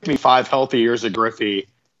give me 5 healthy years of Griffey,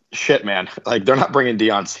 shit, man, they're not bringing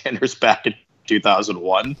Deion Sanders back in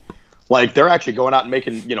 2001. They're actually going out and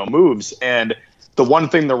making, moves. And the one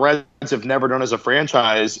thing the Reds have never done as a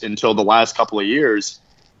franchise until the last couple of years,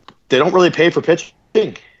 they don't really pay for pitching.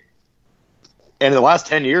 And in the last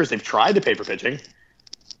 10 years, they've tried to pay for pitching,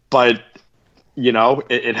 but,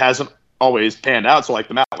 it hasn't always panned out. So,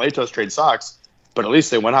 the Matt Latos trade sucks, but at least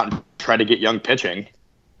they went out and tried to get young pitching.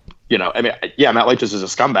 Matt Latos is a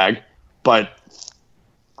scumbag, but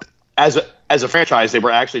as a franchise, they were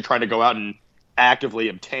actually trying to go out and actively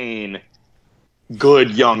obtain good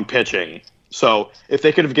young pitching. So if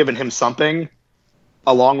they could have given him something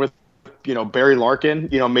along with, Barry Larkin,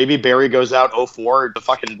 maybe Barry goes out 04, the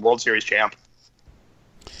fucking World Series champ.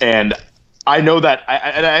 And I know that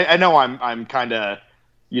I know I'm kind of,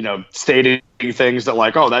 stating things that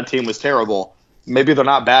that team was terrible. Maybe they're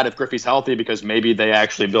not bad if Griffey's healthy because maybe they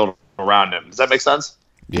actually build around him. Does that make sense?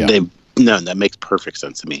 Yeah. That makes perfect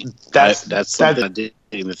sense to me. That's something I didn't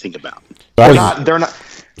even think about. They're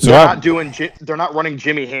not running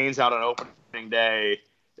Jimmy Haynes out on opening day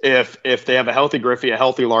if they have a healthy Griffey, a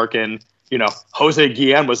healthy Larkin. Jose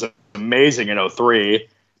Guillen was amazing in 03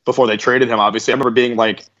 before they traded him, obviously. I remember being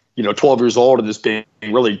 12 years old and just being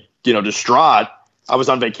really, distraught. I was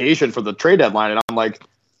on vacation for the trade deadline, and I'm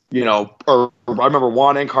or I remember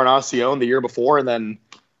Juan Encarnacion the year before, and then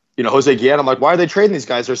Jose Guillen. I'm like, why are they trading these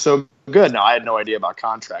guys? They're so good. Now, I had no idea about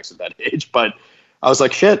contracts at that age, but I was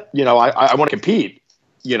like, shit, I want to compete,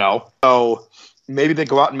 So maybe they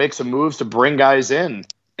go out and make some moves to bring guys in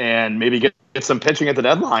and maybe get some pitching at the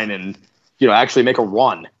deadline and, actually make a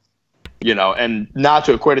run, and not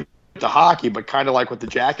to equate it to hockey, but kind of like what the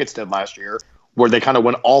Jackets did last year, where they kind of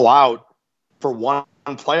went all out for one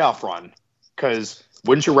playoff run. Because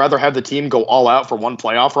wouldn't you rather have the team go all out for one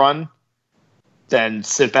playoff run than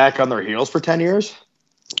sit back on their heels for 10 years?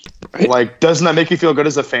 Right. Like, doesn't that make you feel good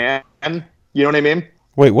as a fan? You know what I mean?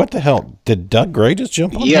 Wait, what the hell? Did Doug Gray just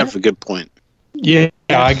jump on? Yeah, that's a good point. Yeah,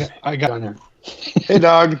 I got on there. Hey,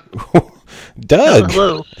 Doug. Doug.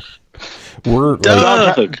 Hello.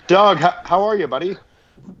 Doug, how are you, buddy?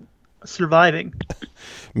 Surviving.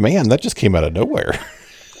 Man, that just came out of nowhere.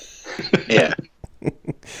 Yeah.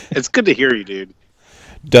 It's good to hear you, dude.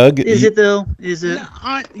 Doug, Is it though? Is it?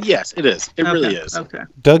 Yes, it is. It really is. Okay.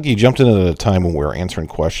 Doug, you jumped in at a time when we were answering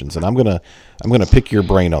questions, and I'm gonna pick your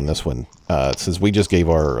brain on this one since we just gave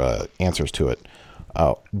our answers to it.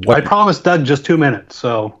 I promised Doug just 2 minutes,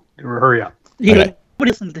 so hurry up. Okay.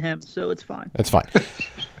 Nobody listens to him, so it's fine. That's fine.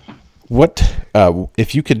 What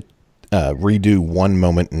if you could redo one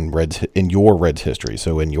moment in your Reds history?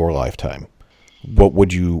 So in your lifetime, what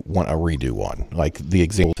would you want a redo on? Like the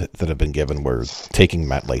examples that have been given were taking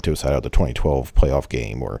Matt Latos out of the 2012 playoff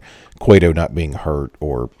game, or Cueto not being hurt,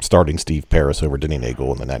 or starting Steve Paris over Denny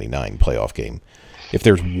Nagel in the 99 playoff game. If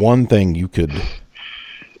there's one thing you could,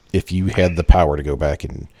 if you had the power to go back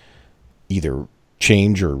and either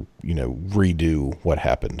change or, redo what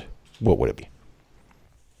happened, what would it be?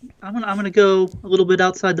 I'm gonna go a little bit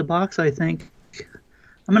outside the box, I think.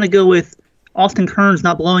 I'm gonna go with Austin Kearns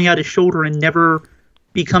not blowing out his shoulder and never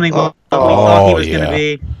becoming what we thought he was going to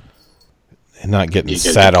be. And not getting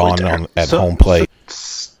sat on at home plate.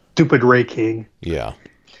 Stupid Ray King. Yeah.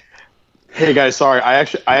 Hey guys, sorry. I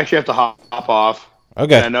actually have to hop off.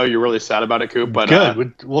 Okay. And I know you're really sad about it, Coop, but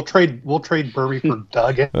good. We'll trade Bermie for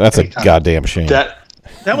Doug. That's a goddamn shame. That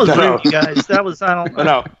was rude, you guys. That was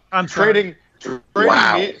No. I'm trading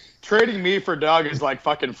me for Doug is like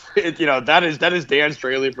fucking, that is Dan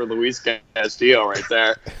Straley for Luis Castillo right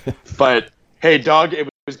there. But hey, Doug, it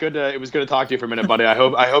was good to talk to you for a minute, buddy. I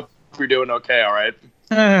hope you're doing okay. All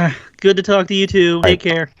right. Good to talk to you too. Take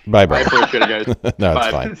care. Bye. I appreciate it, guys. No, Bye.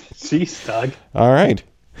 it's fine. Jeez, Doug. All right.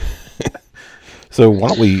 So why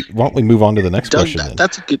don't we move on to the next Doug, question? Then?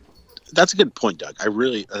 That's a good point, Doug.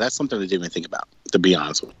 That's something I didn't even think about, to be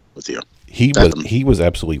honest with you. He was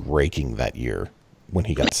absolutely raking that year when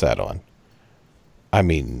he got sat on. I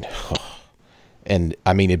mean,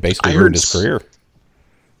 it basically ruined his career.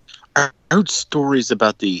 I heard stories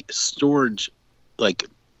about the storage,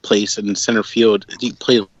 place in center field. He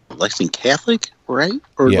played Lexington Catholic, right?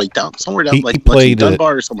 Or down somewhere down he played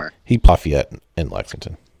Dunbar or somewhere. He played Lafayette in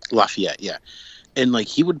Lexington. Lafayette, yeah. And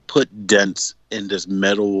he would put dents in this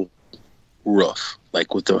metal roof,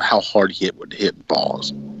 with how hard he would hit balls,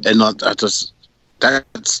 and that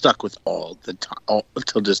stuck with all the time,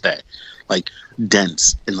 until this day.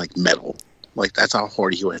 Dents in metal, that's how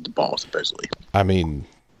hard he would hit the ball, supposedly. I mean,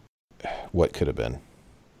 what could have been?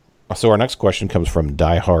 So our next question comes from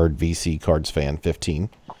diehard VC Cards fan 15,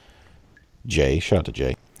 Jay. Shout out to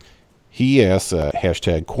Jay. He asks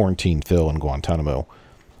hashtag quarantine Phil in Guantanamo.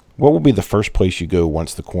 What will be the first place you go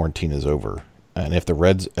once the quarantine is over? And if the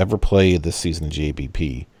Reds ever play this season in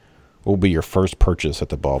JBP, what will be your first purchase at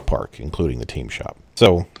the ballpark, including the team shop?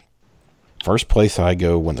 So, first place I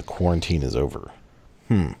go when the quarantine is over.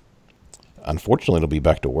 Unfortunately, it'll be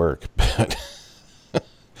back to work. But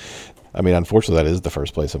unfortunately, that is the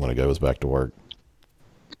first place I'm going to go is back to work.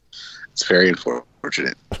 It's very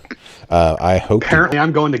unfortunate. I hope. Apparently,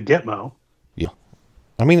 I'm going to Gitmo. Yeah.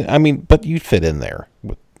 But you fit in there.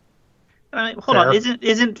 Hold on.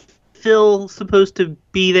 Isn't Phil supposed to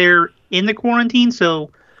be there in the quarantine? So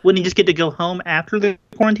wouldn't he just get to go home after the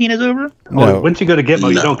quarantine is over? No. Once you go to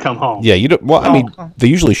Gitmo, you don't come home. Yeah, you don't. Well, they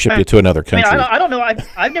usually ship you to another country. I don't know.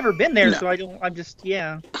 I've never been there, so I don't. I'm just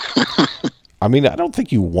I don't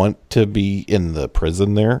think you want to be in the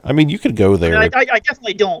prison there. You could go there. I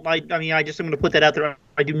definitely don't. I just am going to put that out there.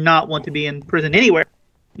 I do not want to be in prison anywhere,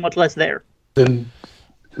 much less there. Then,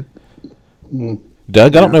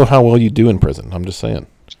 Doug, I don't know how well you do in prison. I'm just saying.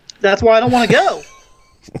 That's why I don't want to go.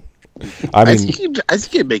 I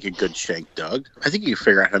think you'd make a good shank, Doug. I think you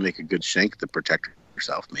figure out how to make a good shank to protect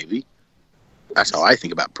yourself, maybe. That's how I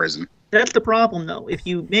think about prison. That's the problem, though. If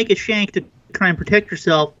you make a shank to try and protect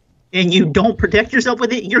yourself, and you don't protect yourself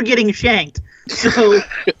with it, you're getting shanked. So,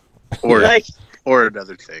 or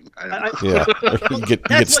another thing. I don't know. Yeah, you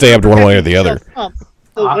get stabbed one way or the other.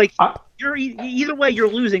 So, either way, you're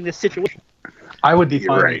losing this situation. I would be You're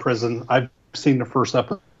fine right. in prison. I've seen the first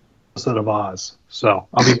episode of Oz, so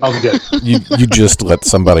I'll be good. You just let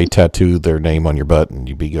somebody tattoo their name on your butt and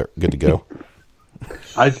you'd be good to go.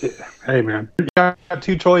 Hey man, you got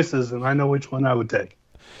 2 choices, and I know which one I would take.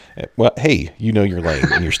 Well, hey, you know your lane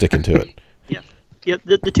and you're sticking to it. Yeah.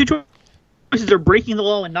 The 2 choices are breaking the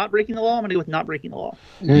law and not breaking the law. I'm gonna go with not breaking the law.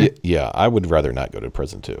 Yeah, I would rather not go to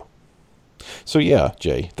prison too. So yeah,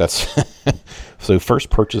 Jay, that's so first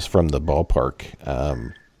purchase from the ballpark.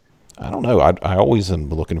 I don't know. I always am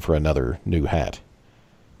looking for another new hat,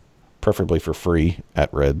 preferably for free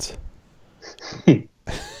at Reds. I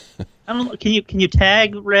don't know. Can you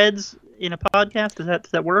tag Reds in a podcast?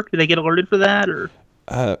 Does that work? Do they get alerted for that or?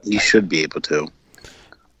 You should be able to.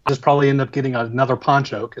 I'll just probably end up getting another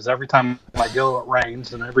poncho because every time I go, it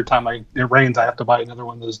rains, and every time it rains, I have to buy another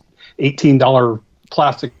one of those $18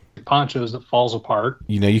 plastic ponchos that falls apart.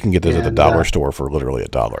 You know, you can get those at the dollar store for literally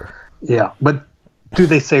 $1. Yeah, but do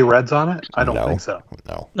they say Reds on it? I don't No. think so.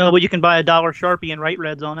 No, but you can buy a $1 Sharpie and write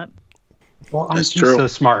Reds on it. Well, I'm That's just true. so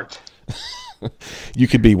smart. You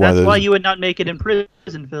could be one That's of those. why you would not make it in prison,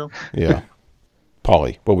 Phil. Yeah.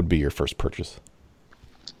 Paulie, what would be your first purchase?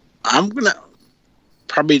 I'm gonna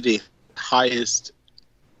probably the highest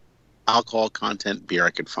alcohol content beer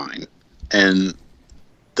I could find, and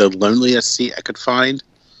the loneliest seat I could find,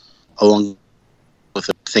 along with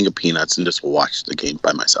a thing of peanuts, and just watch the game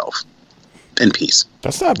by myself in peace.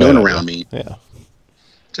 That's not No bad. one around me. Yeah.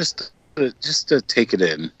 Just to take it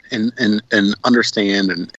in and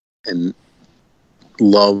understand and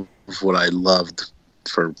love what I loved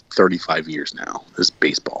for 35 years now is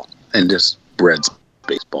baseball and just Reds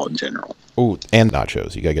baseball in general. Oh, and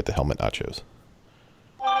nachos. You gotta get the helmet nachos.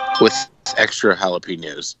 With extra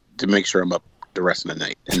jalapenos to make sure I'm up the rest of the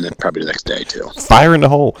night and then probably the next day too. Fire in the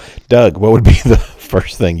hole. Doug, what would be the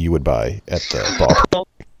first thing you would buy at the bar?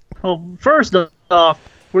 Well, first off,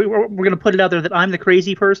 we're going to put it out there that I'm the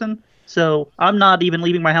crazy person, so I'm not even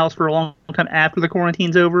leaving my house for a long time after the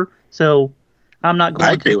quarantine's over. So I'm not going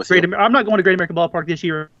I'm not going to Great American Ballpark this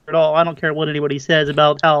year at all. I don't care what anybody says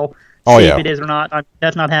about how safe it is or not.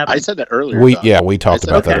 That's not happening. I said that earlier. We talked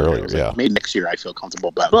about that earlier. Yeah. Maybe next year I feel comfortable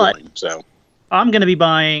about But- going. So I'm going to be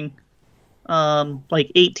buying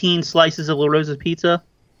like 18 slices of La Rosa's pizza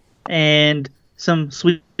and some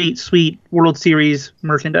sweet World Series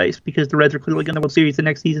merchandise because the Reds are clearly going to World Series the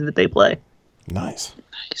next season that they play. Nice.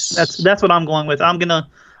 That's what I'm going with. I'm gonna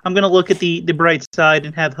look at the bright side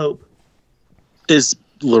and have hope. is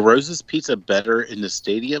La Rosa's pizza better in the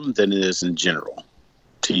stadium than it is in general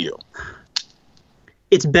to you?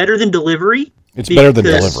 It's better than delivery. It's better than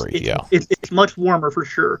because delivery, yeah. It's much warmer for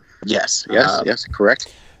sure. Yes,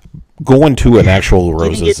 correct. Going to an actual Getting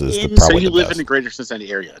Roses it is in- So probably you the live best. in the greater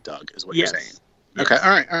Cincinnati area, Doug, is what Yes. you're saying. Okay,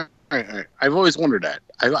 all right. I've always wondered that.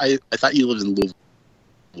 I thought you lived in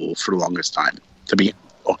Louisville for the longest time, to be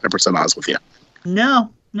 100% honest with you. No.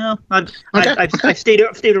 I've stayed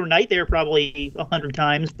overnight there probably 100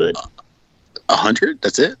 times, but 100?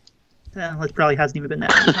 That's it? it probably hasn't even been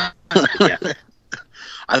that many times. Yeah.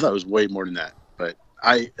 I thought it was way more than that. But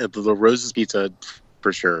the Rose's pizza,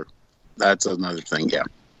 for sure, that's another thing, yeah.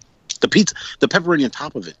 The pizza, the pepperoni on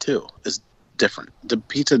top of it, too, is different. The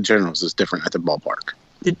pizza in general is different at the ballpark.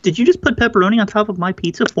 Did you just put pepperoni on top of my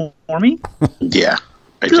pizza for me? Yeah.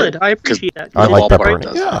 Good. did. I appreciate that. I like Ballpark pepperoni.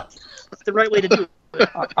 does Yeah. It's the right way to do it.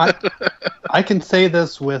 I can say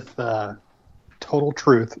this with total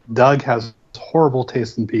truth. Doug has horrible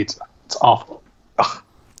taste in pizza. It's awful.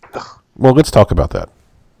 Well, let's talk about that.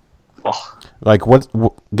 Ugh. Like,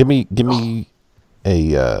 give me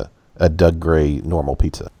a Doug Gray normal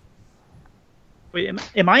pizza. Wait,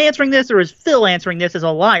 am I answering this, or is Phil answering this as a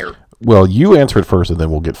liar? Well, you answer it first, and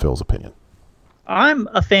then we'll get Phil's opinion. I'm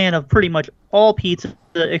a fan of pretty much all pizza,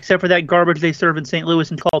 except for that garbage they serve in St. Louis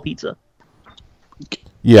and tall pizza.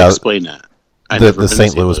 Yeah, Explain that. I've the never been to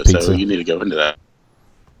St. Louis pizza. So you need to go into that.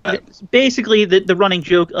 Basically, the running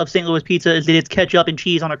joke of St. Louis pizza is that it's ketchup and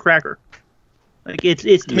cheese on a cracker. Like it's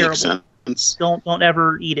terrible. Makes sense. Don't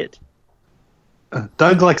ever eat it.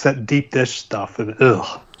 Doug likes that deep dish stuff, and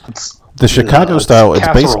it's the Chicago it's style.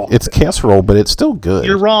 casserole. It's casserole, but it's still good.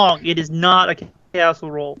 You're wrong. It is not a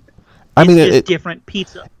casserole. I mean, It's just different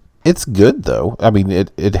pizza. it's good though. I mean,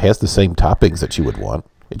 it has the same toppings that you would want.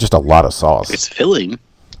 It's just a lot of sauce. It's filling.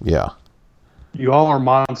 Yeah. You all are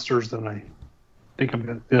monsters, and I think I'm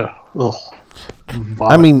gonna. Yeah. Ugh.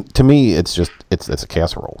 I mean, to me, it's a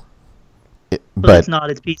casserole. But it's not.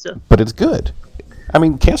 It's pizza. But it's good. I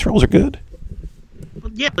mean, casseroles are good.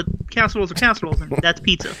 Well, yeah, but casseroles are casseroles, and that's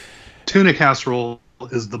pizza. Tuna casserole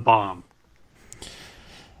is the bomb.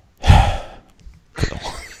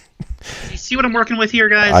 see what I'm working with here,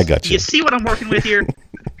 guys? I got you. You see what I'm working with here?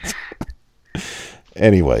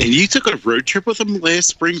 Anyway. And you took a road trip with him last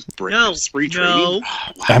spring training? No.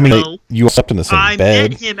 I mean, you slept in the same bed. I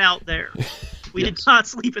met him out there. We did not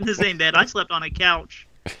sleep in the same bed. I slept on a couch.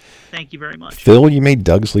 Thank you very much. Phil, you made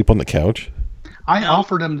Doug sleep on the couch? I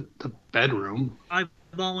offered him the bedroom. I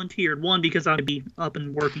volunteered. One, because I'd be up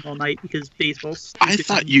and working all night because baseball's... I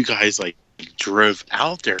thought you guys, drove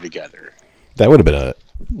out there together. That would have been a...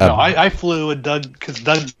 No, I flew, and because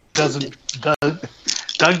Doug doesn't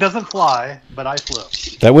fly, but I flew.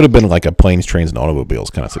 That would have been like a planes, trains, and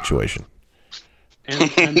automobiles kind of situation.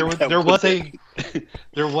 And there was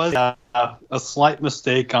a slight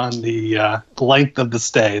mistake on the length of the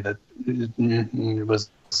stay. That it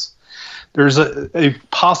was. There's a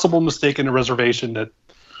possible mistake in the reservation that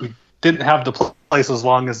we didn't have the place as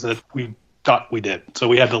long as that we thought we did, so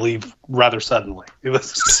we had to leave rather suddenly. It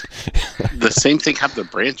was the same thing happened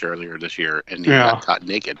to Branch earlier this year, and he got caught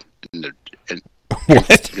naked in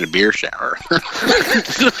a beer shower.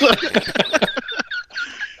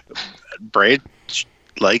 Branch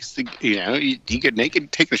likes to, you get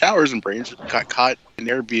naked, taking showers, and Branch got caught in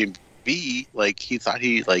Airbnb. He thought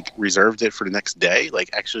he reserved it for the next day,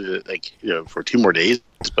 for 2 more days,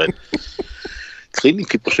 but cleaning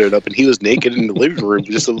people showed up and he was naked in the living room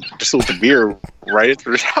just with the beer right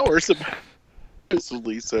after the showers.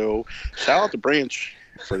 So shout out to Branch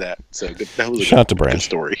for that. So that was a good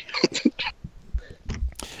story.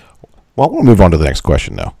 Well, we'll move on to the next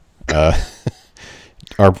question now.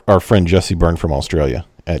 Our friend Jesse Byrne from Australia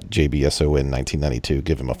at JBSON 1992,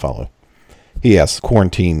 give him a follow. He asks,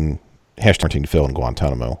 quarantine Phil in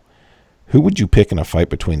Guantanamo. Who would you pick in a fight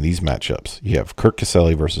between these matchups? You have Kirk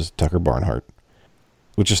Caselli versus Tucker Barnhart.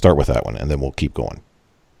 We'll just start with that one, and then we'll keep going.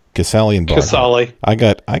 Caselli and Barnhart. Caselli. I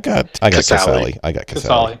got Caselli. I got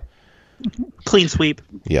Caselli. Clean sweep.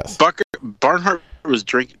 Yes. Barnhart was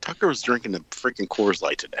drinking. Tucker was drinking the freaking Coors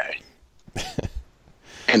Light today.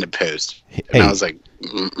 And the Post. And I was like,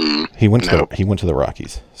 he went to the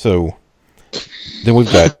Rockies. So then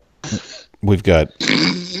we've got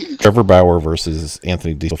Trevor Bauer versus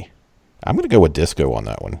Anthony Disco. I'm going to go with Disco on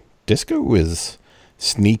that one. Disco is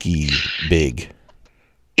sneaky big.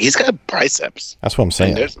 He's got biceps. That's what I'm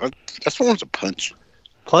saying. That's what wants a punch.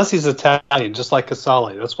 Plus, he's Italian, just like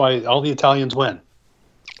Caselli. That's why all the Italians win.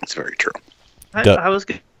 That's very true. I was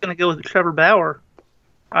going to go with Trevor Bauer.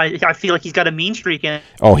 I feel like he's got a mean streak in.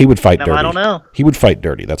 Oh, he would fight dirty. I don't know. He would fight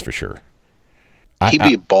dirty, that's for sure. He'd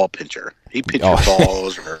be a ball pincher. He'd pinch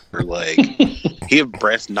balls or he'd have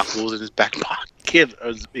brass knuckles in his back pocket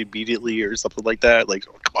immediately or something like that. Like,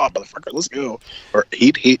 come on, motherfucker, let's go. Or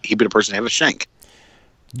he'd be the person to have a shank.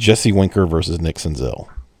 Jesse Winker versus Nick Senzel.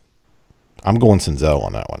 I'm going Senzel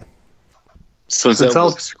on that one. Senzel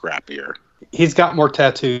looks scrappier. He's got more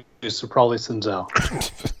tattoos, so probably Senzel.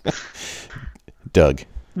 Doug.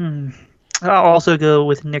 I'll also go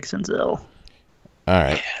with Nick Senzel. All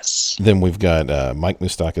right. Yes. Then we've got Mike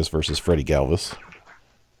Moustakas versus Freddie Galvis.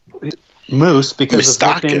 Moose, because his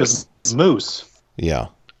nickname is Moose. Yeah.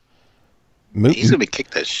 He's going to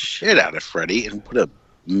kick the shit out of Freddie and put a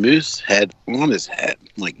moose head on his head.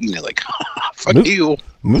 Fuck you.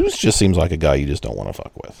 Moose just seems like a guy you just don't want to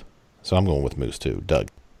fuck with. So I'm going with Moose too. Doug.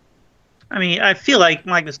 I mean, I feel like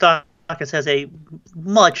Mike Moustakas has a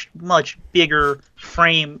much, much bigger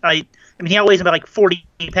frame. I mean, he weighs about 40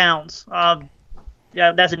 pounds.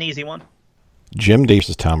 Yeah, that's an easy one. Jim Day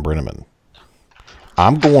versus Tom Brenneman.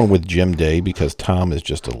 I'm going with Jim Day because Tom is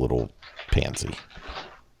just a little pansy.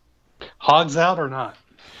 Hogs out or not?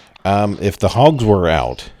 If the Hogs were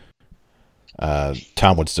out,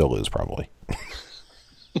 Tom would still lose probably.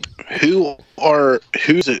 Who's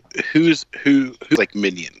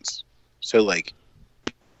minions? So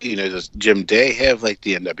does Jim Day have the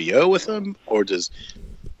NWO with him, or does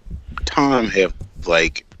Tom have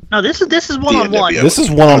No, this is one-on-one. This is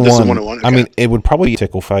one-on-one. Okay. I mean, it would probably be a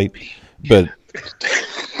tickle fight, but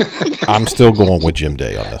I'm still going with Jim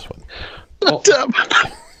Day on this one.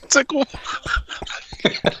 Tickle.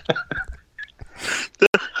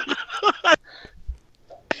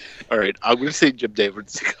 All right, I'm going to say Jim Day.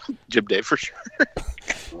 Jim Day for sure.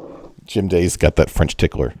 Jim Day's got that French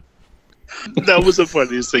tickler. That was the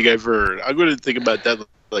funniest thing I've heard. I'm going to think about that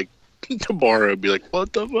tomorrow and be like,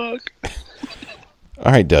 what the fuck?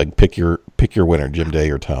 All right, Doug, pick your winner, Jim Day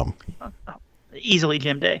or Tom. Easily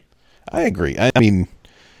Jim Day. I agree. I mean,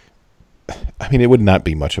 it would not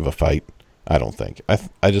be much of a fight. I don't think.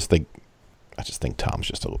 I just think Tom's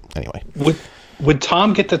just a little. Anyway. Would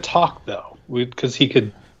Tom get to talk though? Because he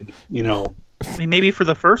could, I mean, maybe for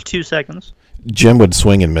the first 2 seconds. Jim would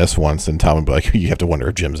swing and miss once, and Tom would be like, "You have to wonder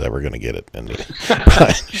if Jim's ever going to get it," and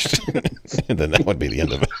and then that would be the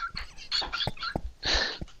end of it.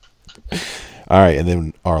 All right, and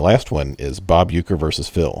then our last one is Bob Uecker versus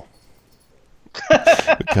Phil.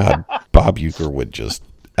 God, Bob Uecker would just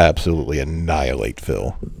absolutely annihilate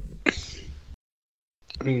Phil.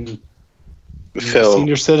 I mean, Phil.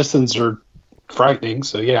 Senior citizens are frightening,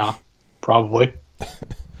 so yeah, probably.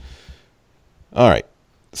 All right,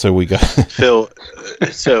 so we got Phil.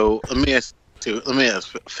 So let me ask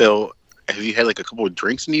Phil. Have you had like a couple of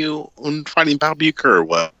drinks in you on fighting Bob Uecker, or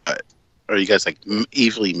what? Are you guys like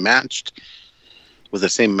evenly matched with the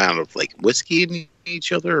same amount of like whiskey in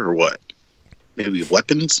each other, or what? Maybe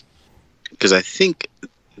weapons? Because I think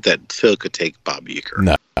that Phil could take Bob Uecker.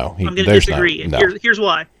 no. I'm going to disagree. No. Here's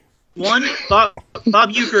why. One, Bob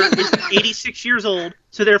Uecker is 86 years old,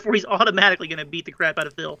 so therefore he's automatically going to beat the crap out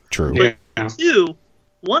of Phil. True. But two,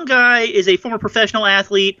 one guy is a former professional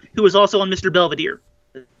athlete who was also on Mr. Belvedere.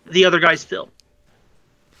 The other guy's Phil.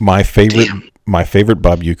 My favorite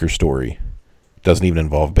Bob Uecker story doesn't even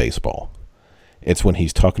involve baseball. It's when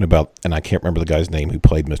he's talking about, and I can't remember the guy's name who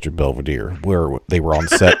played Mr. Belvedere, where they were on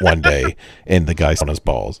set one day and the guy's on his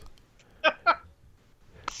balls.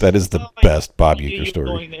 That is the best Bob Uecker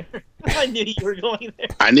story. I knew you were going there.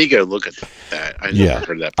 I need to go look at that. I never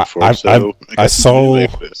heard that before.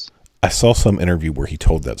 I saw some interview where he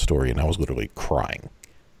told that story, and I was literally crying,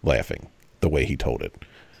 laughing the way he told it.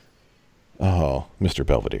 Oh, Mr.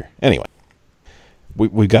 Belvedere. Anyway,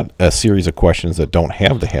 we got a series of questions that don't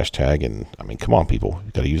have the hashtag, and I mean, come on, people,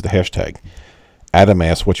 you got to use the hashtag. Adam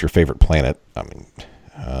asked, "What's your favorite planet?" I mean,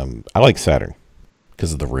 I like Saturn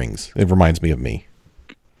because of the rings. It reminds me of me.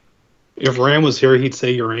 If Ram was here, he'd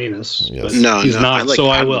say Uranus. Yes. But No, he's not, like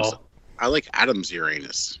so Adam's, I will. I like Adam's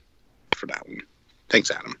Uranus for that one.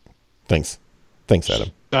 Thanks, Adam. Thanks,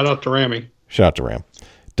 Adam. Shout out to Rammy. Shout out to Ram.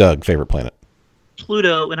 Doug, favorite planet?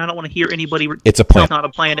 Pluto, and I don't want to hear anybody. It's a planet. It's not a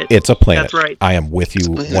planet. It's a planet. That's right. I am with you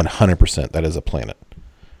 100%. That is a planet.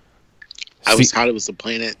 I was taught it was a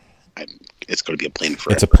planet. It's going to be a planet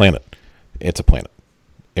forever. It's a planet. It's a planet.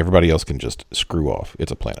 Everybody else can just screw off.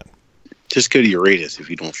 It's a planet. Just go to Uranus if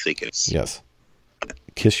you don't think it's... Yes.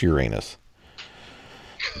 Kiss Uranus.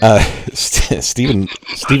 Stephen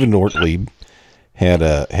Nortlieb had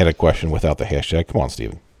a question without the hashtag. Come on,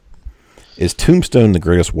 Stephen. Is Tombstone the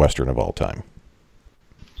greatest Western of all time?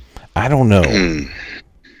 I don't know.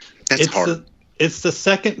 That's hard. It's the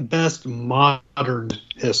second best modern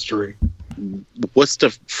history. What's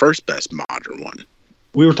the first best modern one?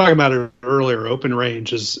 We were talking about it earlier. Open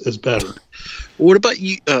Range is better. What about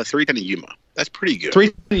Three Ten Yuma? That's pretty good.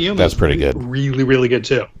 Three Ten Yuma. That's pretty good. Really, really good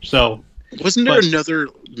too. So, wasn't there another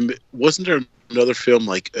film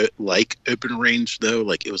like Open Range though?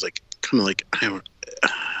 Like it was like kind of like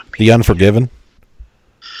The Unforgiven.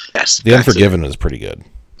 Yes, The Unforgiven is pretty good.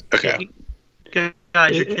 Okay.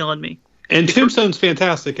 Guys, you're killing me. And Tombstone's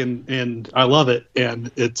fantastic, and I love it.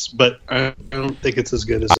 But I don't think it's as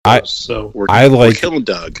good as those. So we're killing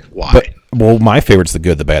Doug. Why? My favorite's the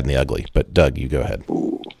good, the bad, and the ugly. But Doug, you go ahead.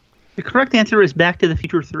 Ooh. The correct answer is Back to the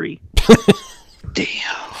Future 3. Damn.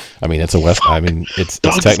 I mean, it's a West. I mean, it's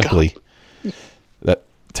technically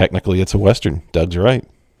it's a Western. Doug's right.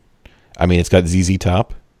 I mean, it's got ZZ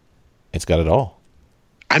Top. It's got it all.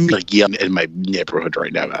 I'm like yelling in my neighborhood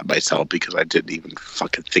right now at myself because I didn't even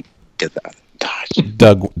fucking think of that. Gosh.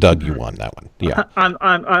 Doug, you won that one. Yeah.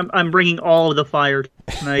 I'm bringing all of the fire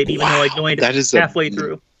tonight, even though I joined halfway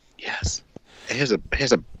through. Yes, it has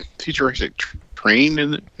a futuristic train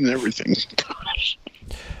and everything. Gosh.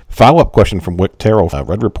 Follow-up question from Wick Terrell,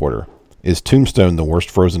 Red Reporter: is Tombstone the worst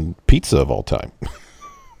frozen pizza of all time?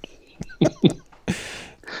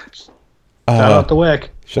 Shout out to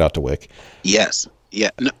Wick. Shout out to Wick. Yes. Yeah.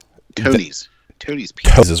 No, Tony's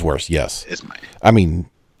pizza. Tony's is worse. Yes. Is mine. I mean,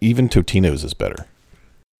 even Totino's is better.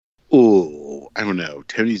 Oh, I don't know.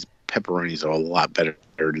 Tony's pepperonis are a lot better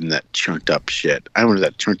than that chunked up shit. I don't know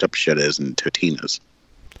what that chunked up shit is in Totino's.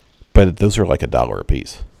 But those are like $1 a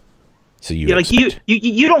piece. So you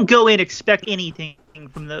you don't go in expect anything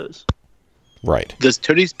from those. Right. Does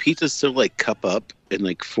Tony's pizza still like cup up and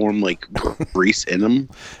like form like grease in them?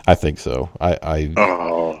 I think so. I'm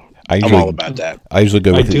all about that. I usually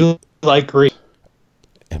go with I do like grease.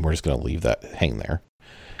 And we're just going to leave that hang there.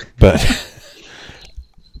 But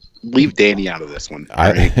leave Danny out of this one.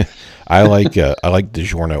 Right? I like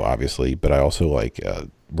DiGiorno obviously, but I also like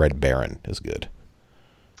Red Baron is good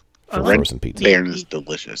for frozen pizza. Baron is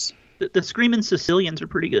delicious. The Screaming Sicilians are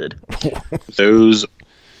pretty good. Those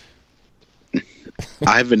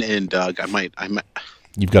I've been in, Doug. I might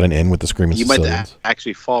You've got an in with the Screaming You Sicilians? might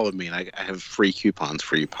actually follow me, and I have free coupons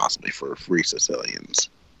for you, possibly for free Sicilians.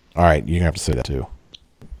 All right, you're going to have to say that too.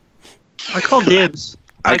 I call dibs.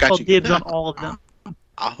 I call you. dibs on all of them.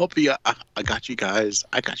 I'll help you. I got you guys.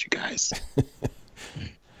 I got you guys.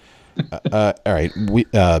 All right.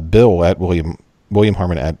 Bill at William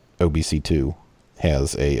Harmon at OBC2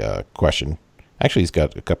 has a question. Actually, he's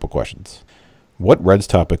got a couple questions. What Reds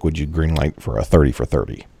topic would you greenlight for a 30 for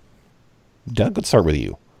 30? Doug, let's start with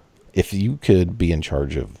you. If you could be in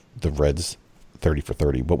charge of the Reds 30 for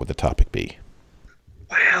 30, what would the topic be?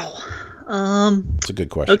 Wow. It's a good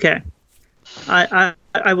question. Okay.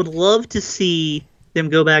 I would love to see them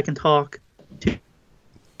go back and talk to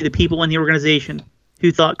the people in the organization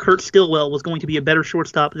who thought Kurt Stillwell was going to be a better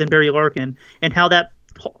shortstop than Barry Larkin, and how that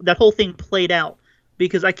whole thing played out.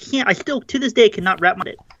 Because I still to this day cannot wrap my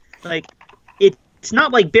head. Like, it's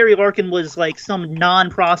not like Barry Larkin was like some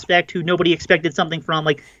non-prospect who nobody expected something from.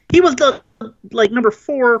 Like, he was the number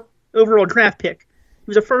 4 overall draft pick. He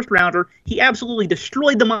was a first rounder. He absolutely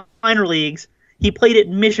destroyed the minor leagues. He played at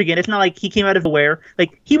Michigan. It's not like he came out of nowhere.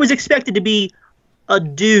 Like, he was expected to be a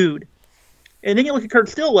dude. And then you look at Kurt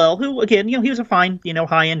Stillwell, who, again, he was a fine,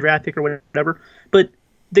 high-end draft pick or whatever. But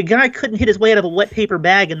the guy couldn't hit his way out of a wet paper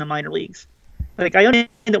bag in the minor leagues. Like, I understand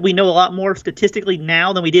that we know a lot more statistically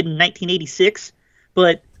now than we did in 1986,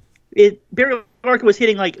 but Barry Larkin was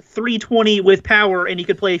hitting like 320 with power, and he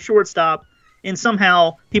could play shortstop, and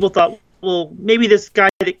somehow people thought, well, maybe this guy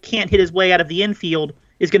that can't hit his way out of the infield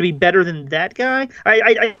is going to be better than that guy.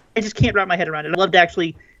 I just can't wrap my head around it. I'd love to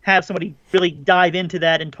actually have somebody really dive into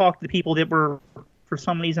that and talk to the people that were, for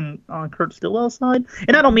some reason, on Kurt Stillwell's side.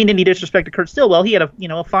 And I don't mean any disrespect to Kurt Stillwell. He had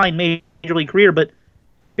a fine major league career, but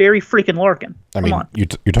Barry freaking Larkin. Come on. You're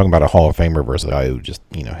talking about a Hall of Famer versus a guy who just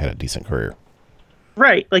had a decent career.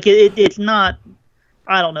 Right. Like, it's not.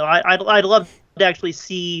 I don't know. I'd love to actually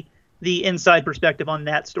see the inside perspective on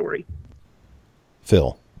that story.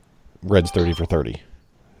 Phil, Reds 30 for 30.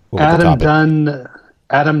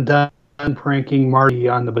 Adam Dunn pranking Marty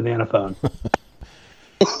on the banana phone.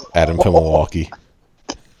 Adam from Milwaukee.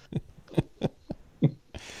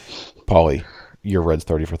 Paulie, your Reds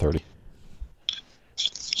 30 for 30.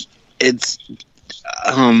 It's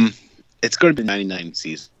going to be 99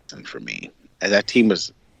 season for me. And that team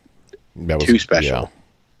was too special.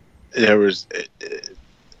 Yeah. There was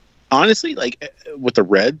honestly, like, with the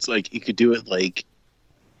Reds, like, you could do it like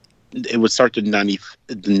it would start the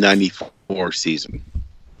 94 season,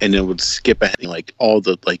 and it would skip ahead like all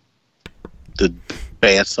the the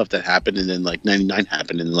bad stuff that happened, and then like 99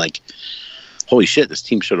 happened, and like, holy shit, this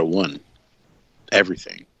team should have won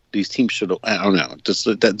everything. These teams should have. I don't know. Just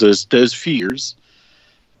that those few years,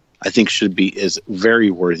 I think is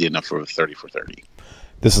very worthy enough of a 30 for 30.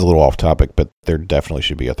 This is a little off topic, but there definitely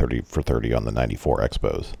should be a 30 for 30 on the 94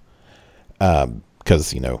 Expos.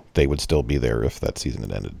 Because, they would still be there if that season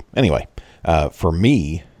had ended. Anyway, for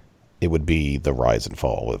me, it would be the rise and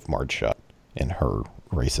fall of Marge Schott and her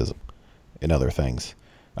racism and other things.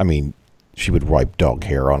 I mean, she would wipe dog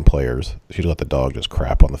hair on players. She'd let the dog just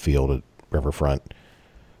crap on the field at Riverfront.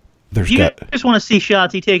 You just want to see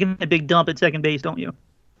Shotzi taking a big dump at second base, don't you?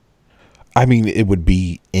 I mean, it would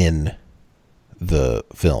be in the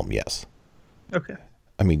film, yes. Okay.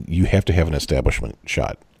 I mean, you have to have an establishment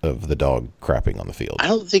shot of the dog crapping on the field. I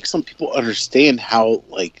don't think some people understand how,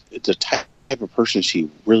 like, the type of person she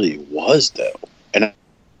really was, though. And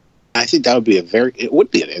I think that would be it would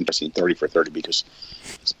be an interesting 30 for 30, because,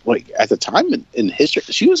 like, at the time in history,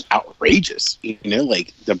 she was outrageous.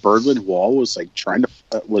 Like, the Berlin Wall was like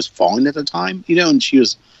was falling at the time, and she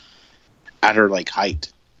was at her like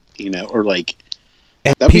height, or like,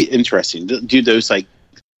 that'd be interesting. Do those synopsis.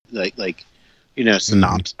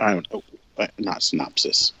 I don't know, not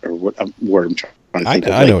synopsis or what word I'm trying to think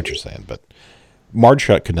of. I know what you're saying, but Marge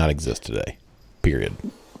Schott could not exist today. Period.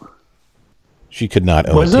 She could not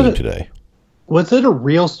own a team today. Was it a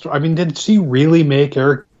real story? I mean, did she really make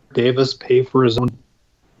Eric Davis pay for his own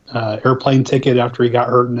airplane ticket after he got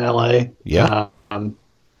hurt in L.A.? Yeah.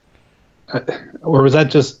 Or was that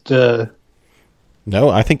just... No,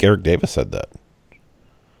 I think Eric Davis said that.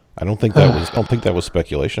 I don't think that was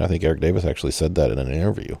speculation. I think Eric Davis actually said that in an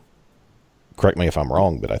interview. Correct me if I'm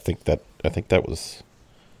wrong, but I think that was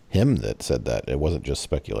him that said that. It wasn't just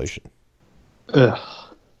speculation. Ugh.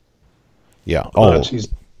 Yeah.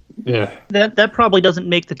 Yeah. That probably doesn't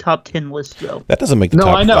make the top 10 list, though. That doesn't make the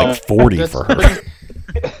top like 40 for her.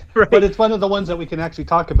 Right. But it's one of the ones that we can actually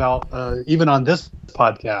talk about even on this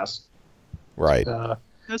podcast. Right.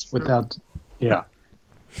 That's without, yeah.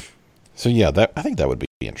 So yeah, I think that would be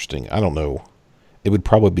interesting. I don't know. It would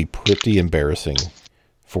probably be pretty embarrassing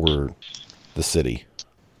for the city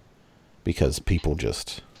because people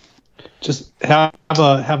just have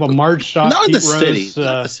a Marge shot. Not Pete the Rose, city,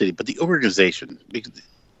 not the city, but the organization.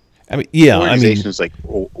 I mean, yeah, the organization is like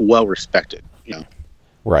well respected. You know,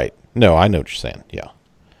 right? No, I know what you're saying. Yeah.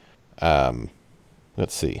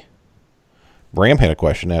 Let's see. Ram had a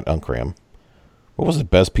question at Uncram. What was the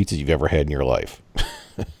best pizza you've ever had in your life?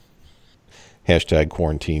 Hashtag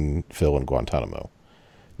quarantine Phil in Guantanamo.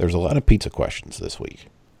 There's a lot of pizza questions this week.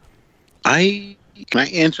 can I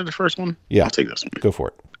answer the first one? Yeah. I'll take this one. Go for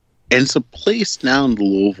it. And it's a place now in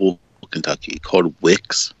Louisville, Kentucky called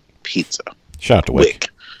Wick's Pizza. Shout out to Wick.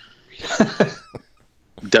 Wick.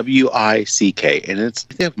 And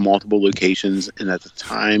they have multiple locations. And at the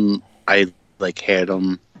time I had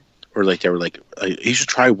them, or they were like, you should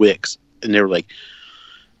try Wick's. And they were like,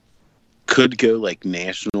 could go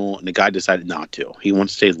national. And the guy decided not to. He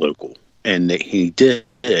wants to stay local. And he did.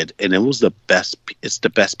 And it was the best. It's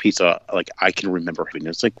the best pizza I can remember having.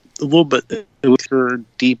 It's a little bit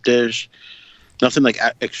deep dish, nothing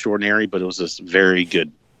extraordinary, but it was just very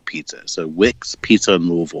good pizza. So Wick's Pizza in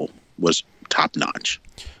Louisville was top notch.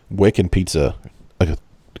 Wick and pizza,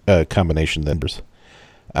 a combination of numbers.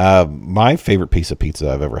 My favorite piece of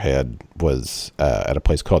pizza I've ever had was at a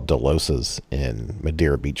place called Delosa's in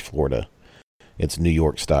Madeira Beach, Florida. It's New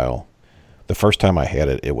York style. The first time I had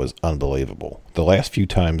it, it was unbelievable. The last few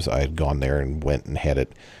times I had gone there and went and had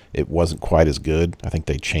it, it wasn't quite as good. I think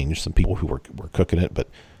they changed some people who were cooking it, but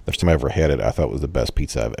the first time I ever had it, I thought it was the best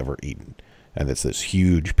pizza I've ever eaten. And it's this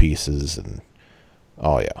huge pieces and,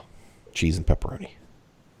 oh yeah, cheese and pepperoni.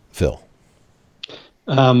 Phil.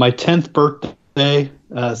 My 10th birthday,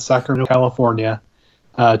 Sacramento, California,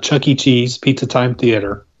 Chuck E. Cheese Pizza Time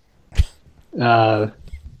Theater.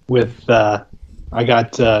 I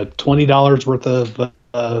got $20 worth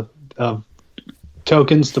of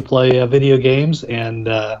tokens to play video games, and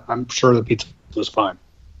I'm sure the pizza was fine.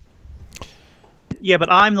 Yeah,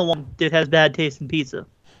 but I'm the one that has bad taste in pizza.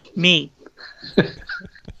 Me.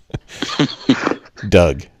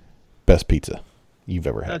 Doug, best pizza you've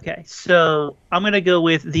ever had. Okay, so I'm going to go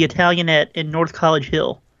with the Italianette in North College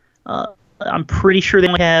Hill. I'm pretty sure they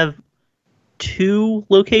only have 2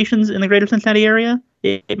 locations in the greater Cincinnati area.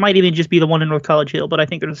 It might even just be the one in North College Hill, but I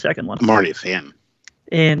think there's a second one. I'm already a fan.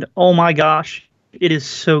 And oh my gosh, it is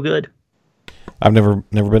so good. I've never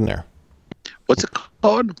been there. What's it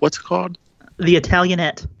called? The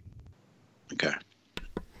Italianette. Okay.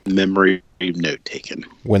 Memory note taken.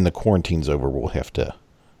 When the quarantine's over, we'll have to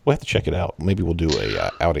check it out. Maybe we'll do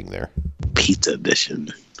a outing there. Pizza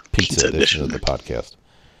edition. Pizza edition of the podcast.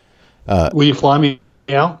 Will you fly me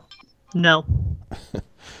out? No.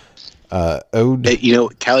 Ode. Hey,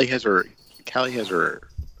 Callie has her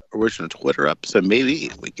original Twitter up, so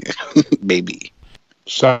maybe we can. Maybe.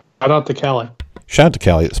 Shout out to Callie. Shout out to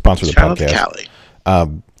Callie that sponsored the podcast. Shout out to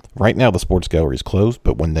Callie. Right now, the sports gallery is closed,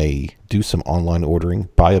 but when they do some online ordering,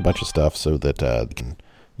 buy a bunch of stuff so that they can,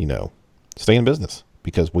 stay in business,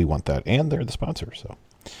 because we want that, and they're the sponsor. So,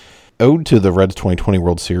 ode to the Reds 2020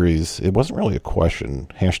 World Series. It wasn't really a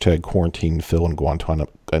question. Hashtag quarantine Phil in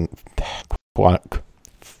Guantanamo.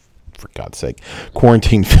 For God's sake,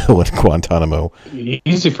 quarantine Phil in Guantanamo.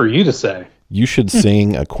 Easy for you to say. You should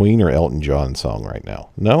sing a Queen or Elton John song right now.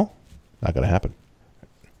 No, not going to happen.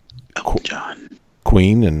 Elton John.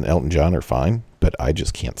 Queen and Elton John are fine, but I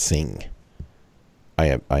just can't sing.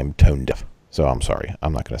 I am tone deaf, so I'm sorry.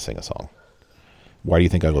 I'm not going to sing a song. Why do you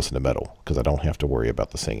think I listen to metal? Because I don't have to worry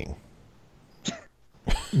about the singing.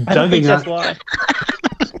 I don't think that's why.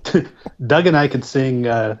 Doug and I could sing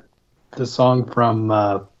the song from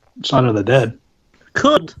Shaun of the Dead.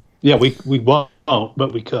 Could. Yeah, we won't,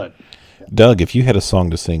 but we could. Doug, if you had a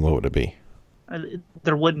song to sing, what would it be?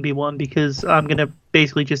 There wouldn't be one, because I'm going to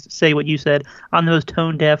basically just say what you said. I'm the most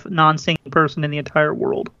tone-deaf, non-singing person in the entire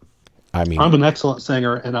world. I mean, I'm an excellent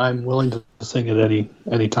singer, and I'm willing to sing at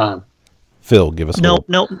any time. Phil, give us a No,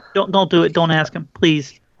 don't do it. Don't ask him,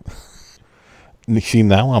 please. See,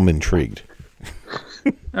 now I'm intrigued.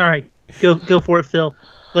 All right, go for it, Phil.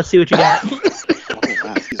 Let's see what you got.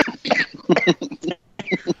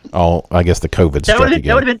 Oh, I guess the COVID struck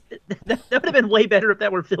again. That would have been way better if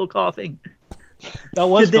that were Phil coughing. That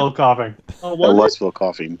was Phil coughing. Oh, That was Phil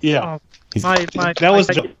coughing. Yeah. That was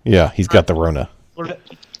the joke. Yeah, he's got the Rona.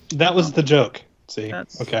 That was the joke. See?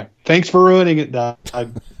 That's- Okay. Thanks for ruining it, Doug.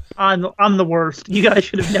 I'm the worst. You guys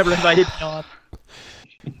should have never invited me on.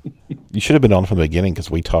 You should have been on from the beginning, because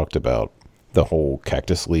we talked about the whole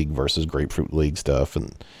Cactus League versus Grapefruit League stuff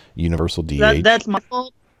and Universal DH. That's my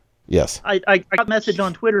fault. Yes. I got a message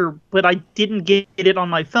on Twitter, but I didn't get it on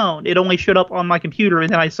my phone. It only showed up on my computer, and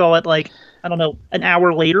then I saw it an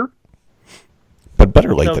hour later. But But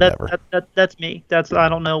better late than never. That's me. I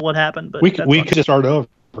don't know what happened, but we could just start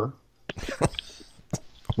over.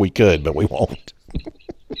 We could, but we won't.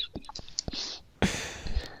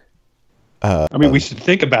 I mean, we should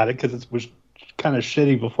think about it because it was kind of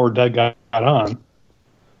shitty before Doug got on.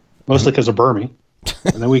 Mostly because of Bermie.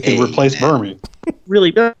 And then we can replace Bermie.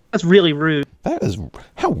 Really, that's really rude. That is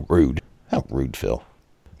how rude. How rude, Phil.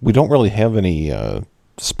 We don't really have any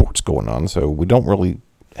sports going on, so we don't really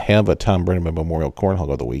have a Tom Brenneman Memorial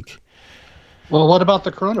Cornhole of the Week. Well, what about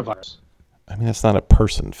the coronavirus? I mean, that's not a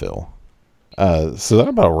person, Phil. So that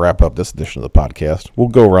about wrap up this edition of the podcast. We'll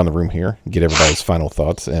go around the room here and get everybody's final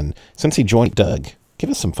thoughts. And since he joined, Doug, give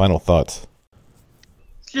us some final thoughts.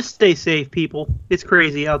 Just stay safe, people. It's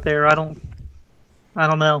crazy out there. I don't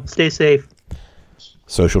know. Stay safe.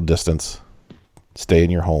 Social distance. Stay in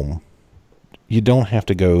your home. You don't have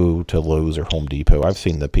to go to Lowe's or Home Depot. I've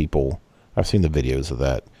seen the videos of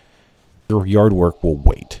that. Your yard work will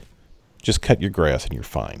wait. Just cut your grass and you're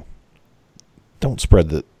fine. Don't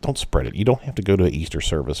spread it. You don't have to go to an Easter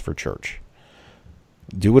service for church.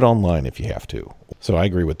 Do it online if you have to. So I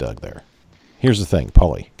agree with Doug there. Here's the thing,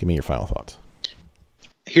 Paulie, give me your final thoughts.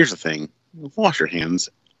 Here's the thing. Wash your hands.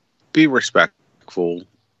 Be respectful.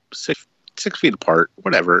 6 feet apart.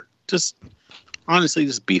 Whatever. Just honestly,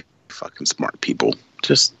 just be fucking smart, people.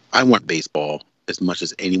 I want baseball as much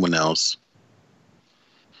as anyone else.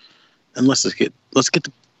 And let's get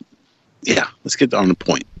on the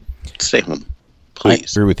point. Stay home.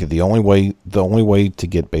 Please. I agree with you. The only way to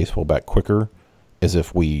get baseball back quicker is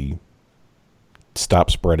if we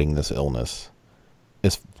stop spreading this illness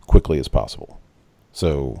as quickly as possible.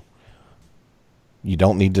 So you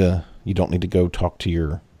don't need to go talk to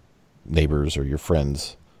your neighbors or your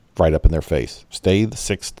friends right up in their face. Stay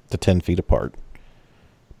 6 to 10 feet apart.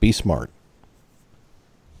 Be smart.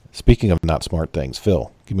 Speaking of not smart things,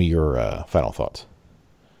 Phil, give me your final thoughts.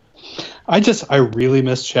 I really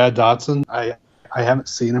miss Chad Dotson. I haven't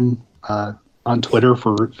seen him on Twitter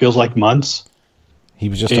for it feels like months. He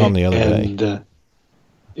was just on the other day.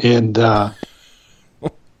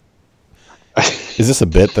 Is this a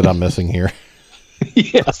bit that I'm missing here?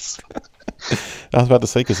 Yes. I was about to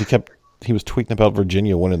say because he was tweeting about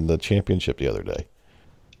Virginia winning the championship the other day.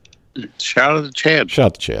 Shout out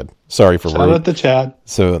to Chad. Sorry for shout out to Chad.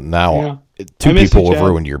 So now two people have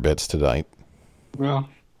ruined your bits tonight. Well,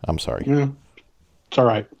 I'm sorry. Yeah. It's all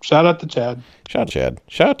right. Shout out to Chad. Shout out to Chad.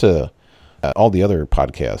 Shout out to all the other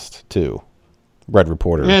podcasts too. Red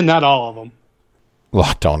Reporter. And not all of them.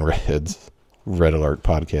 Locked on Reds. Red Alert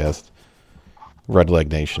Podcast. Red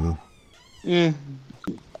Leg Nation. Yeah.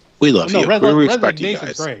 We love you. Red Leg you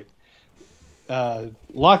Nation's great.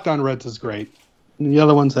 Locked on Reds is great. And the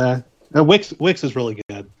other one's Wix is really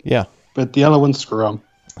good. Yeah. But the other ones, screw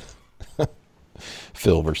them.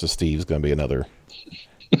 Phil versus Steve is going to be another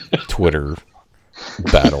Twitter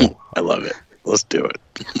battle. I love it. Let's do it.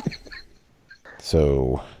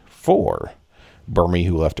 So for Bermie,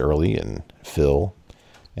 who left early, and Phil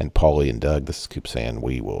and Paulie and Doug, this is Coop saying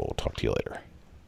we will talk to you later.